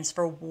hands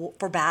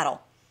for battle.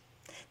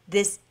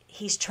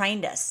 He's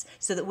trained us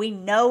so that we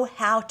know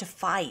how to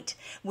fight.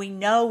 We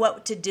know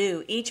what to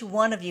do. Each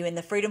one of you in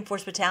the Freedom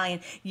Force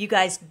Battalion, you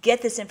guys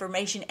get this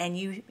information and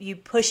you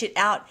push it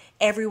out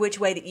every which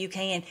way that you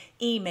can.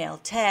 Email,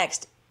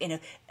 text,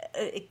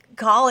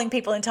 calling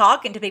people and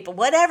talking to people,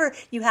 whatever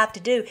you have to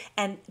do.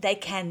 And they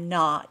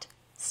cannot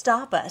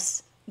stop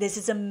us. This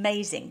is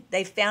amazing.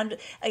 They've found,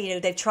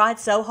 they've tried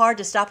so hard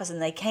to stop us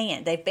and they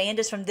can't. They've banned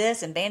us from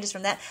this and banned us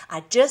from that.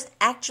 I just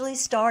actually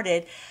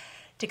started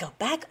to go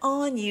back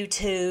on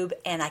YouTube,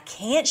 and I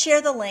can't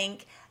share the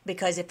link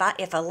because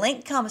if a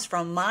link comes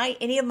from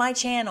any of my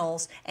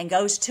channels and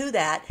goes to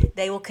that,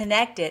 they will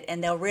connect it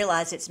and they'll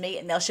realize it's me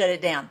and they'll shut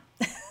it down.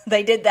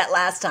 They did that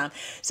last time.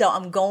 So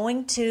I'm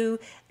going to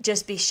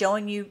just be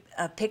showing you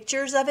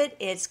pictures of it.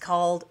 It's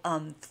called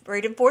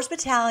Freedom Force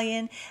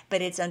Battalion,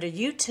 but it's under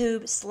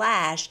YouTube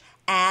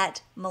 /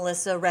 at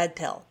Melissa Red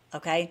Pill.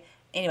 Okay.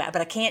 Anyway,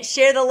 but I can't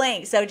share the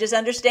link, so just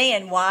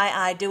understand why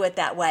I do it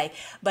that way.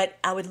 But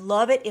I would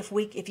love it if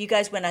you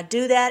guys, when I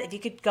do that, if you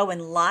could go and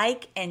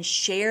like and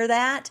share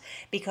that,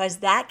 because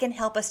that can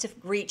help us to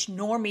reach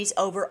normies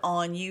over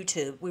on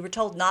YouTube. We were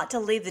told not to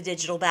leave the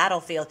digital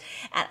battlefield,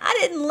 and I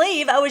didn't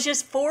leave. I was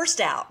just forced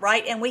out,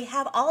 right? And we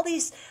have all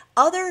these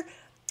other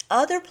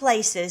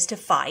places to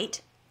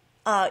fight.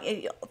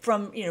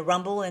 From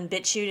Rumble and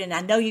BitChute, and I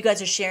know you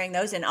guys are sharing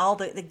those, and all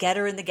the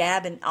Getter and the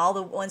Gab and all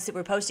the ones that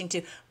we're posting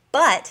to,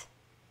 but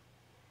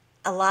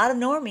a lot of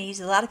normies,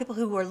 a lot of people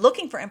who are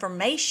looking for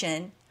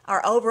information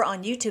are over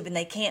on YouTube, and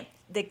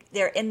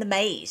they're in the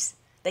maze.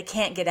 They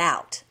can't get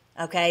out,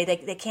 okay?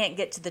 They can't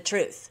get to the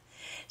truth.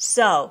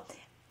 So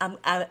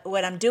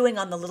what I'm doing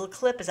on the little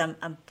clip is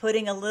I'm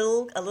putting a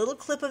little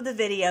clip of the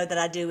video that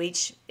I do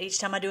each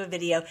time I do a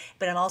video,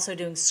 but I'm also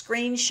doing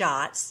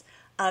screenshots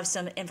of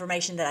some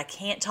information that I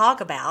can't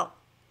talk about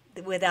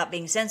without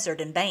being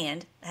censored and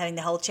banned, having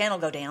the whole channel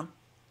go down.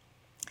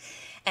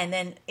 And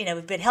then,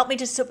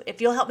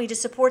 if you'll help me to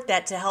support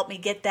that, to help me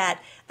get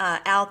that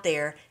out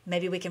there,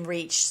 maybe we can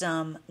reach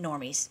some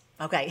normies.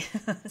 Okay,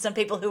 some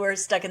people who are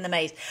stuck in the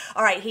maze.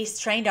 All right, he's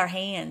trained our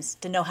hands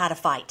to know how to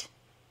fight.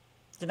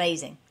 It's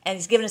amazing. And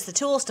he's given us the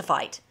tools to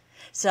fight.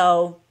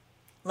 So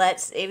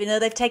even though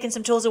they've taken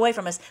some tools away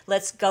from us,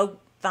 let's go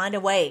find a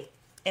way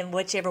in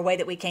whichever way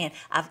that we can.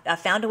 I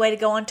found a way to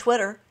go on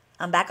Twitter.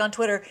 I'm back on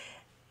Twitter.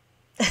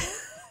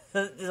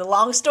 It's a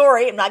long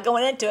story. I'm not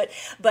going into it.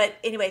 But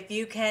anyway, if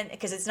you can,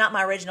 because it's not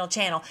my original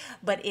channel,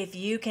 but if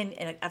you can,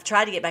 and I've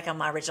tried to get back on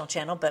my original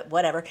channel, but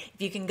whatever. If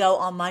you can go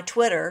on my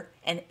Twitter,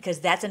 and because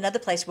that's another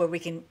place where we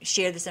can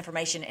share this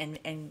information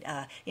and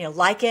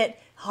like it,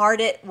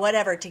 heart it,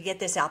 whatever, to get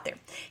this out there.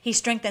 He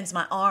strengthens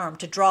my arm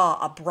to draw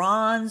a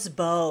bronze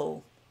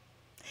bow,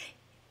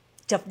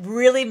 to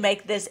really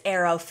make this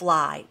arrow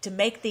fly, to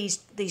make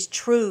these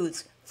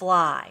truths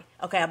fly.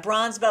 Okay, a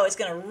bronze bow is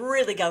going to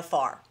really go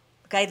far.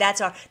 Okay,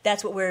 that's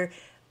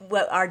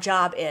what our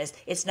job is.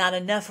 It's not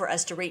enough for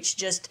us to reach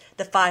just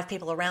the 5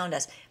 people around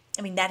us.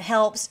 I mean, that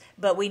helps,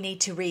 but we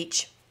need to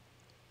reach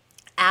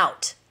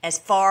out as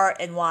far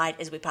and wide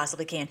as we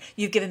possibly can.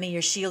 You've given me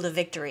your shield of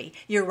victory.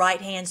 Your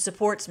right hand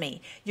supports me.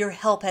 Your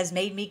help has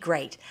made me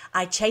great.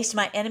 I chased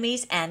my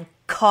enemies and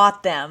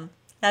caught them.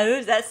 Now, who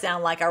does that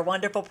sound like? Our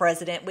wonderful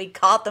president. We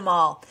caught them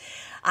all.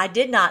 I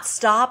did not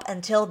stop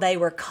until they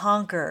were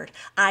conquered.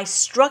 I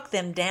struck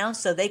them down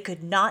so they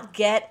could not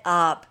get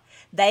up.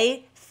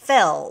 They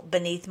fell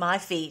beneath my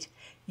feet.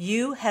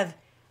 You have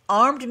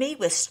armed me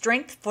with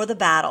strength for the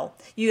battle.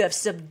 You have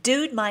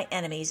subdued my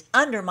enemies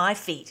under my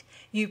feet.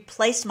 You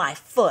placed my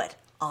foot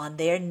on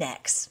their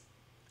necks.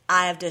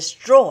 I have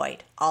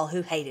destroyed all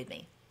who hated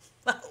me.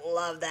 I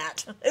love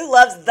that. Who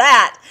loves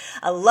that?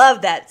 I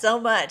love that so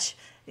much.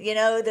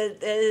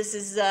 This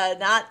is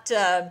not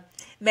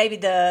maybe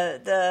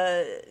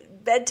the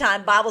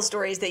bedtime Bible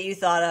stories that you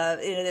thought of,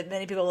 that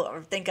many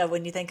people think of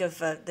when you think of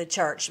the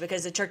church,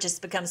 because the church has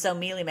become so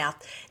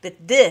mealy-mouthed.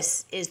 But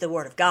this is the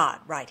Word of God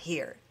right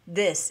here.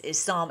 This is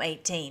Psalm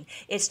 18.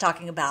 It's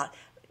talking about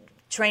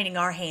training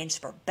our hands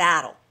for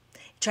battle,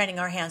 training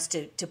our hands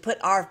to put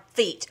our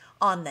feet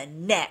on the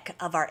neck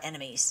of our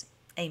enemies.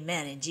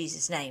 Amen, in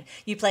Jesus' name.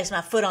 You place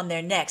my foot on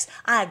their necks.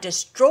 I have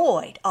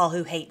destroyed all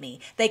who hate me.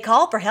 They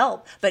called for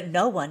help, but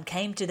no one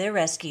came to their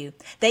rescue.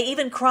 They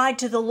even cried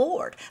to the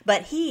Lord,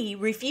 but he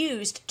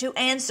refused to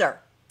answer.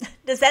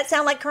 Does that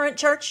sound like current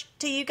church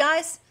to you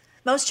guys?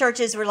 Most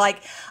churches were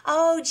like,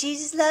 oh,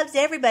 Jesus loves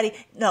everybody.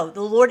 No,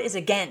 the Lord is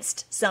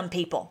against some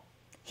people.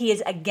 He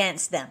is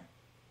against them.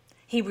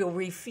 He will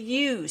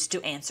refuse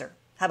to answer.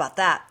 How about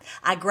that?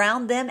 I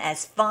ground them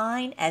as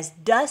fine as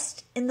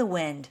dust in the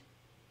wind.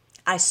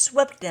 I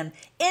swept them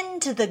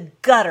into the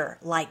gutter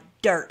like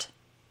dirt.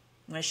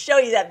 I'm going to show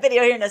you that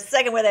video here in a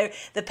second where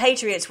the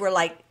patriots were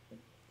like,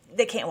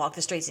 they can't walk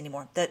the streets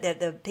anymore.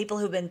 The people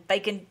who've been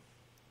faking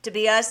to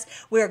be us,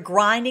 we're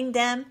grinding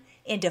them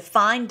into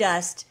fine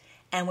dust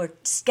and we're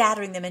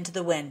scattering them into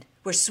the wind.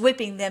 We're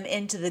sweeping them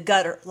into the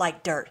gutter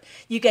like dirt.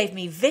 You gave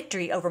me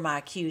victory over my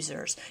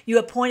accusers. You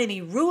appointed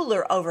me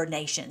ruler over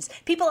nations.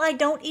 People I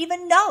don't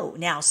even know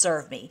now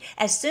serve me.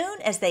 As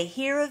soon as they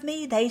hear of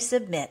me, they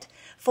submit.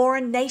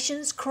 Foreign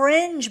nations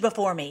cringe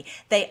before me.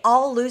 They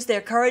all lose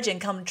their courage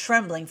and come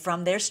trembling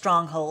from their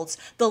strongholds.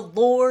 The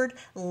Lord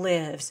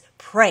lives.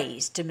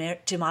 Praise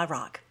to my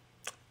rock.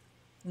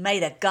 May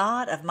the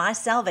God of my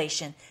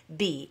salvation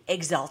be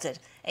exalted.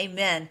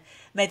 Amen.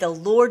 May the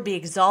Lord be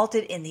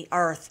exalted in the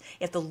earth.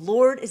 If the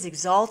Lord is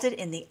exalted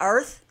in the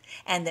earth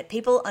and that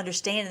people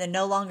understand and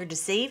they're no longer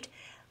deceived,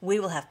 we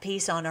will have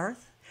peace on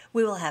earth.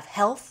 We will have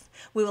health.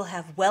 We will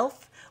have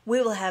wealth. We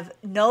will have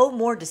no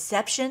more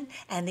deception,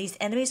 and these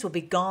enemies will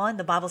be gone.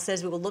 The Bible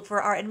says we will look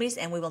for our enemies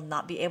and we will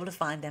not be able to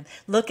find them.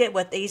 Look at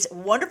what these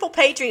wonderful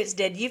patriots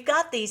did. You've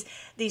got these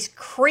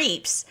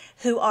creeps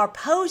who are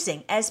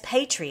posing as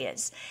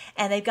patriots,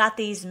 and they've got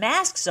these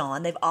masks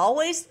on.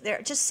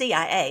 They're just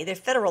CIA. They're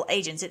federal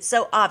agents. It's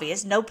so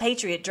obvious. No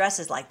patriot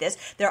dresses like this.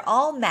 They're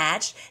all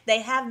matched. They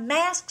have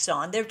masks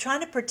on. They're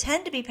trying to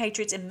pretend to be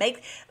patriots and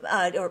make,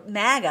 or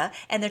MAGA,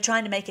 and they're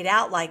trying to make it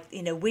out like,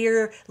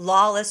 we're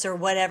lawless or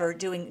whatever,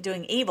 doing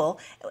evil.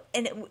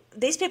 And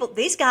these people,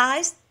 these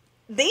guys,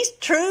 these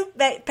true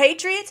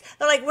patriots,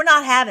 they're like, we're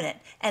not having it.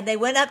 And they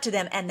went up to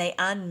them and they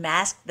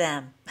unmasked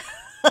them.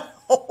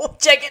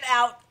 Check it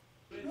out.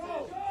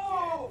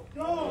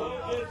 Go,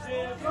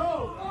 bitches!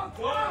 Go,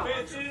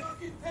 bitches!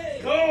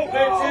 Go,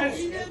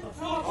 bitches!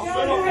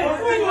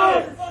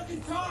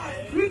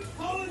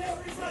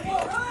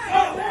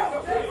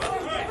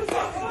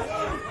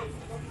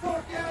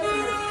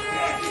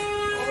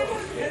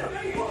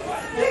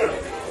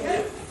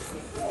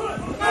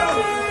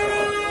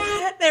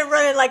 They're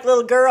running like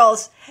little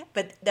girls,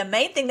 but the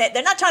main thing that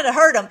they're not trying to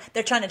hurt them,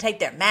 they're trying to take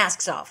their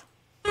masks off.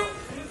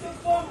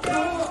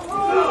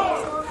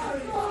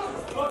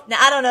 Now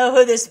I don't know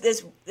who this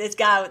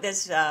guy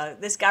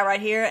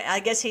right here. I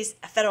guess he's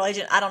a federal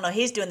agent. I don't know.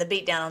 He's doing the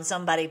beatdown on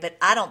somebody, but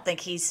I don't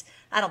think he's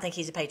a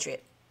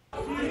patriot.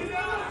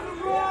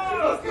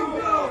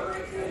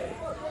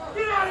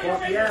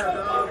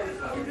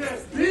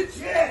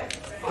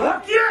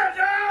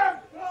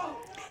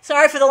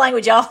 Sorry for the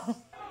language, y'all.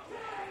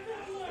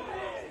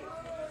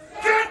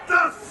 Get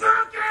the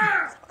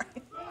sucker!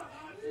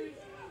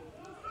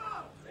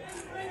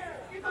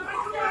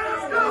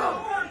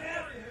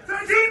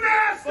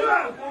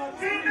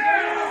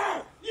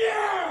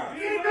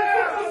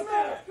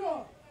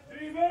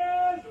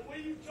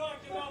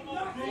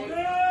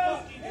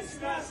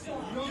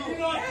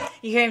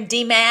 You hear him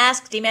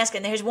demask,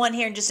 and there's one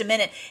here in just a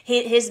minute.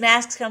 His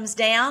mask comes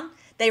down.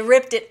 They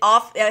ripped it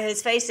off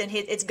his face, and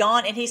it's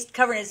gone, and he's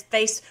covering his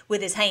face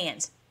with his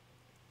hands.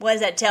 What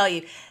does that tell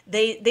you?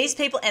 These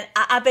people, and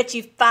I bet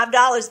you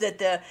 $5 that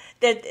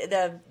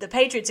the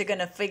Patriots are going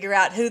to figure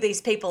out who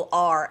these people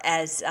are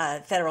as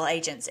federal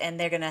agents, and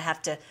they're going to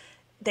have to.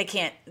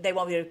 They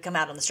won't be able to come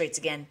out on the streets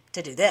again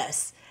to do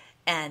this,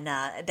 and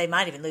they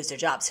might even lose their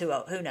jobs.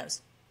 Who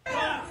knows?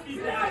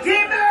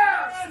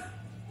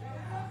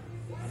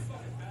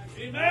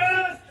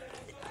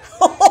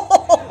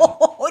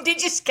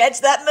 Did you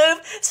catch that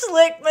move?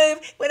 Slick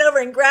move. Went over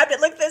and grabbed it.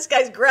 Look, this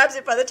guy grabs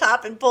it by the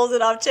top and pulls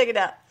it off. Check it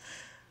out.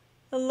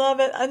 I love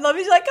it.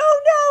 He's like,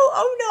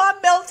 oh no,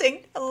 I'm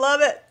melting. I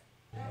love it.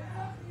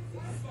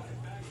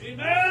 Get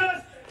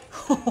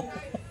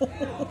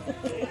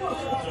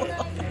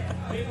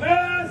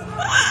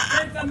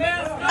the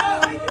mask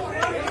off!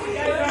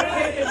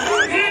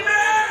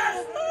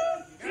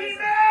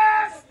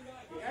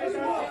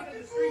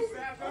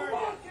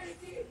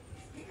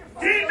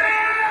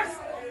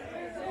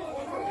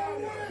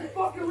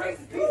 Fucking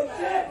racist piece of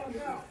shit!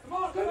 Come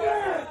on, come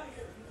here!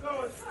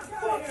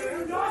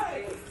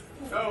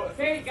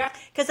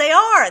 Because they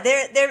are.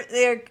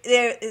 They're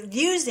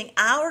using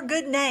our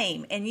good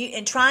name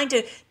and trying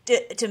to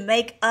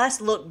make us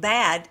look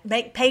bad,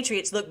 make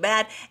patriots look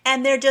bad,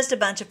 and they're just a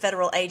bunch of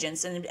federal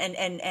agents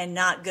and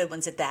not good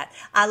ones at that.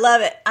 I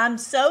love it. I'm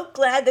so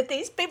glad that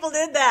these people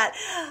did that,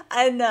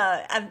 and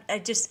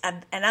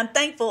I'm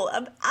thankful.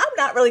 I'm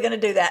not really going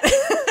to do that.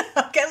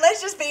 Okay,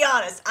 let's just be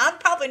honest. I'm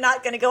probably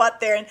not going to go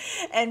out there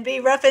and be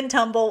rough and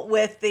tumble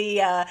with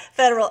the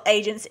federal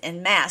agents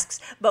in masks.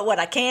 But what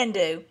I can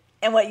do,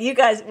 and what you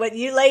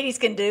ladies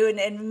can do,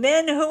 and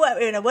men,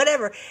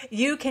 whatever,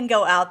 you can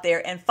go out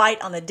there and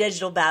fight on the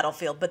digital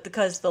battlefield. But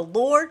because the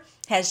Lord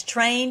has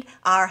trained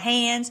our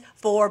hands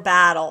for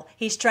battle,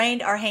 He's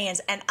trained our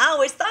hands. And I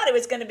always thought it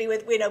was going to be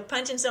with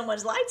punching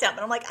someone's lights out,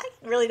 but I'm like, I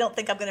really don't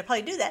think I'm going to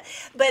probably do that.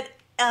 But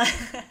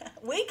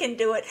we can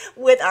do it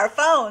with our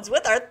phones,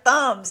 with our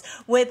thumbs,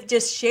 with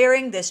just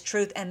sharing this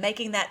truth and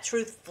making that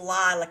truth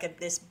fly like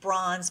this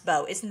bronze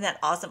bow. Isn't that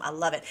awesome? I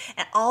love it.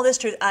 And all this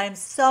truth, I am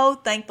so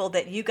thankful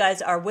that you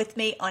guys are with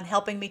me on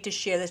helping me to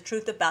share this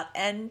truth about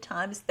end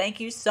times. Thank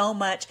you so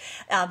much,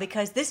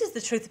 because this is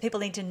the truth that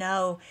people need to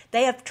know.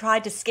 They have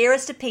tried to scare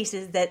us to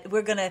pieces that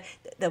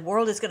the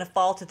world is going to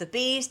fall to the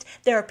beast.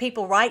 There are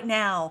people right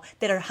now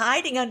that are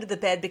hiding under the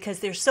bed because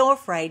they're so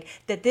afraid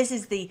that this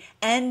is the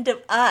end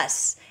of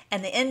us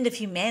and the end of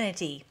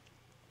humanity.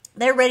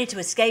 They're ready to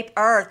escape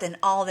Earth and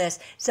all this.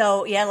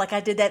 So yeah, like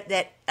I did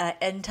that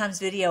end times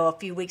video a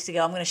few weeks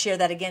ago. I'm going to share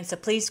that again. So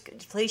please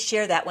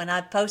share that when I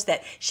post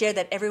that. Share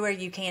that everywhere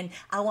you can.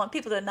 I want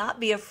people to not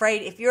be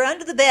afraid. If you're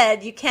under the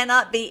bed, you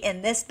cannot be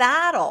in this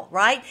battle,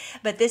 right?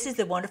 But this is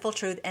the wonderful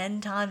truth.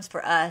 End times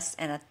for us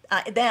and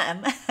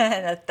them,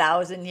 and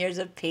 1,000 years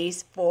of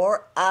peace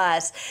for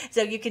us.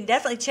 So you can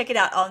definitely check it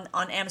out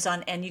on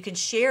Amazon, and you can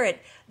share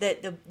it.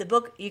 The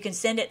book, you can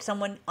send it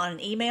someone on an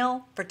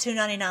email for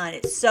 $2.99.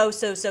 It's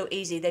so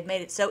easy. They've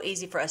made it so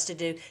easy for us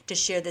to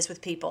share this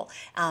with people.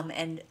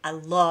 And And I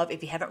love,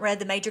 if you haven't read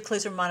The Major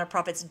Clues from Minor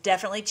Prophets,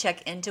 definitely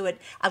check into it.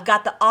 I've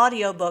got the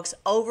audiobooks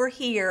over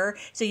here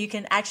so you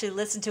can actually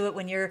listen to it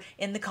when you're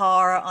in the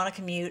car, on a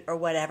commute, or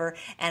whatever.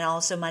 And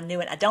also my new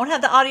one. I don't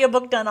have the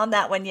audiobook done on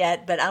that one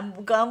yet, but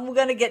I'm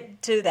going to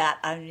get to that.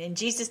 In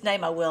Jesus'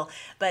 name I will.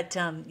 But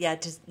yeah,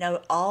 to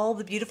know all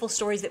the beautiful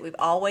stories that we've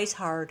always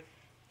heard,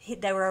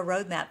 they were a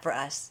roadmap for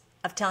us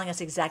of telling us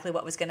exactly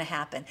what was going to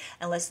happen.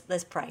 And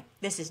let's pray.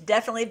 This is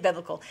definitely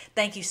biblical.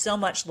 Thank you so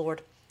much,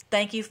 Lord.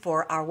 Thank you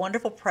for our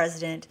wonderful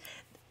president,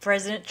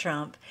 President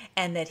Trump,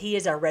 and that he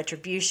is our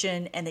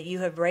retribution, and that you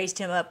have raised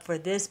him up for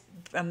this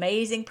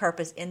amazing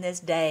purpose in this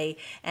day,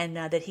 and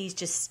that he's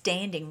just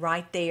standing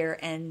right there,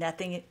 and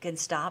nothing can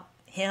stop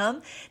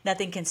him.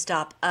 Nothing can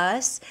stop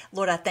us.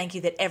 Lord, I thank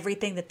you that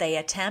everything that they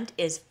attempt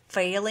is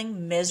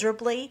failing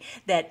miserably,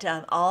 that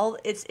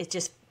it's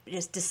just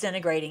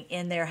disintegrating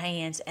in their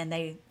hands, and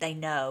they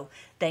know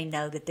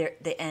that they're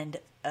the end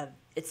of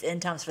it's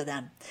end times for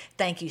them.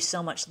 Thank you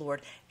so much,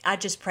 Lord. I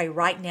just pray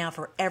right now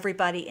for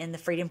everybody in the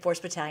Freedom Force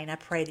Battalion. I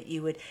pray that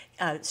you would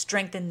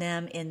strengthen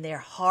them in their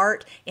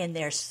heart, in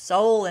their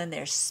soul, in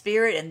their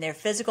spirit, in their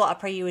physical. I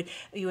pray you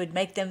would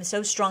make them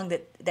so strong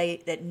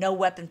that no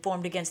weapon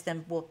formed against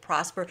them will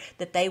prosper,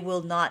 that they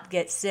will not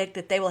get sick,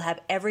 that they will have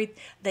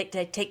they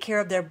take care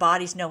of their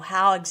bodies, know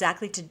how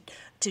exactly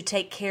to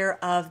take care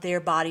of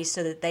their bodies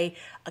so that they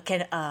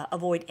can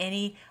avoid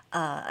any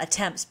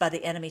attempts by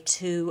the enemy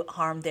to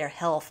harm their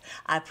health.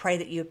 I pray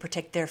that you would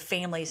protect their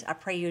families. I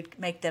pray you would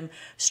make them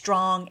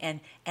strong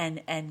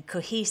and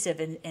cohesive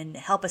and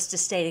help us to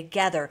stay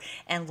together.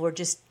 And Lord,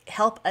 just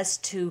help us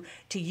to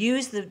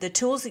use the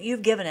tools that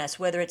you've given us,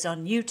 whether it's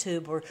on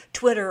YouTube or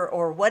Twitter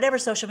or whatever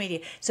social media,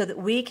 so that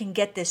we can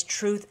get this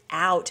truth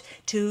out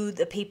to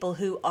the people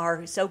who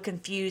are so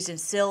confused and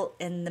still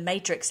in the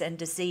matrix and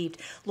deceived.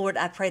 Lord,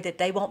 I pray that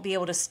they won't be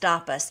able to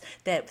stop us,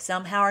 that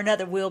somehow or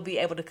another we'll be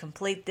able to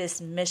complete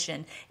this mission.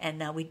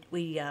 And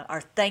we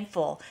are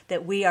thankful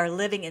that we are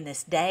living in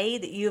this day,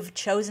 that you have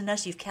chosen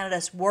us, you've counted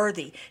us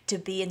worthy to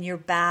be in your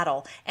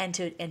battle and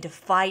to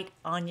fight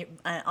on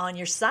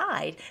your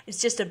side.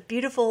 It's just a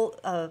beautiful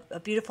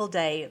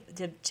day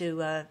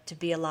to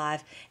be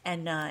alive,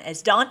 and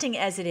as daunting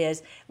as it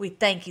is, we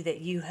thank you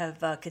that you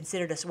have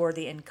considered us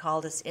worthy and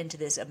called us into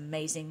this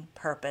amazing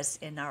purpose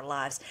in our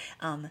lives.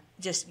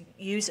 Just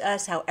use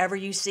us however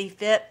you see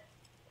fit.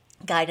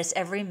 Guide us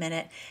every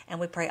minute, and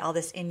we pray all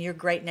this in your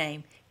great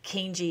name,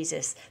 King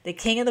Jesus, the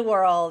King of the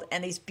world,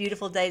 and these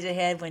beautiful days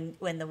ahead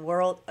when the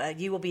world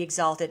you will be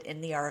exalted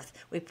in the earth.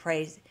 We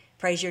praise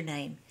your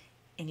name.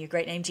 In your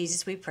great name,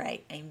 Jesus, we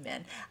pray.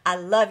 Amen. I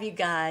love you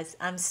guys.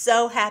 I'm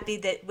so happy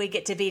that we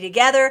get to be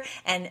together,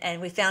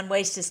 and we found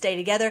ways to stay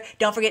together.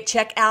 Don't forget,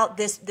 check out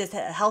this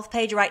health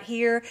page right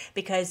here,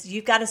 because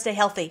you've got to stay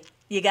healthy.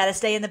 You got to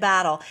stay in the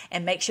battle,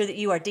 and make sure that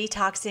you are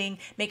detoxing.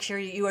 Make sure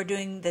you are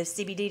doing the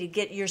CBD to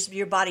get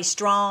your body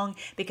strong,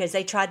 because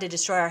they tried to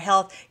destroy our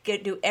health.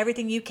 Do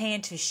everything you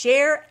can to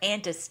share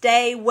and to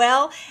stay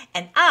well.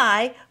 And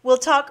I will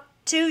talk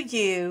to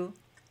you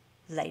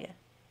later.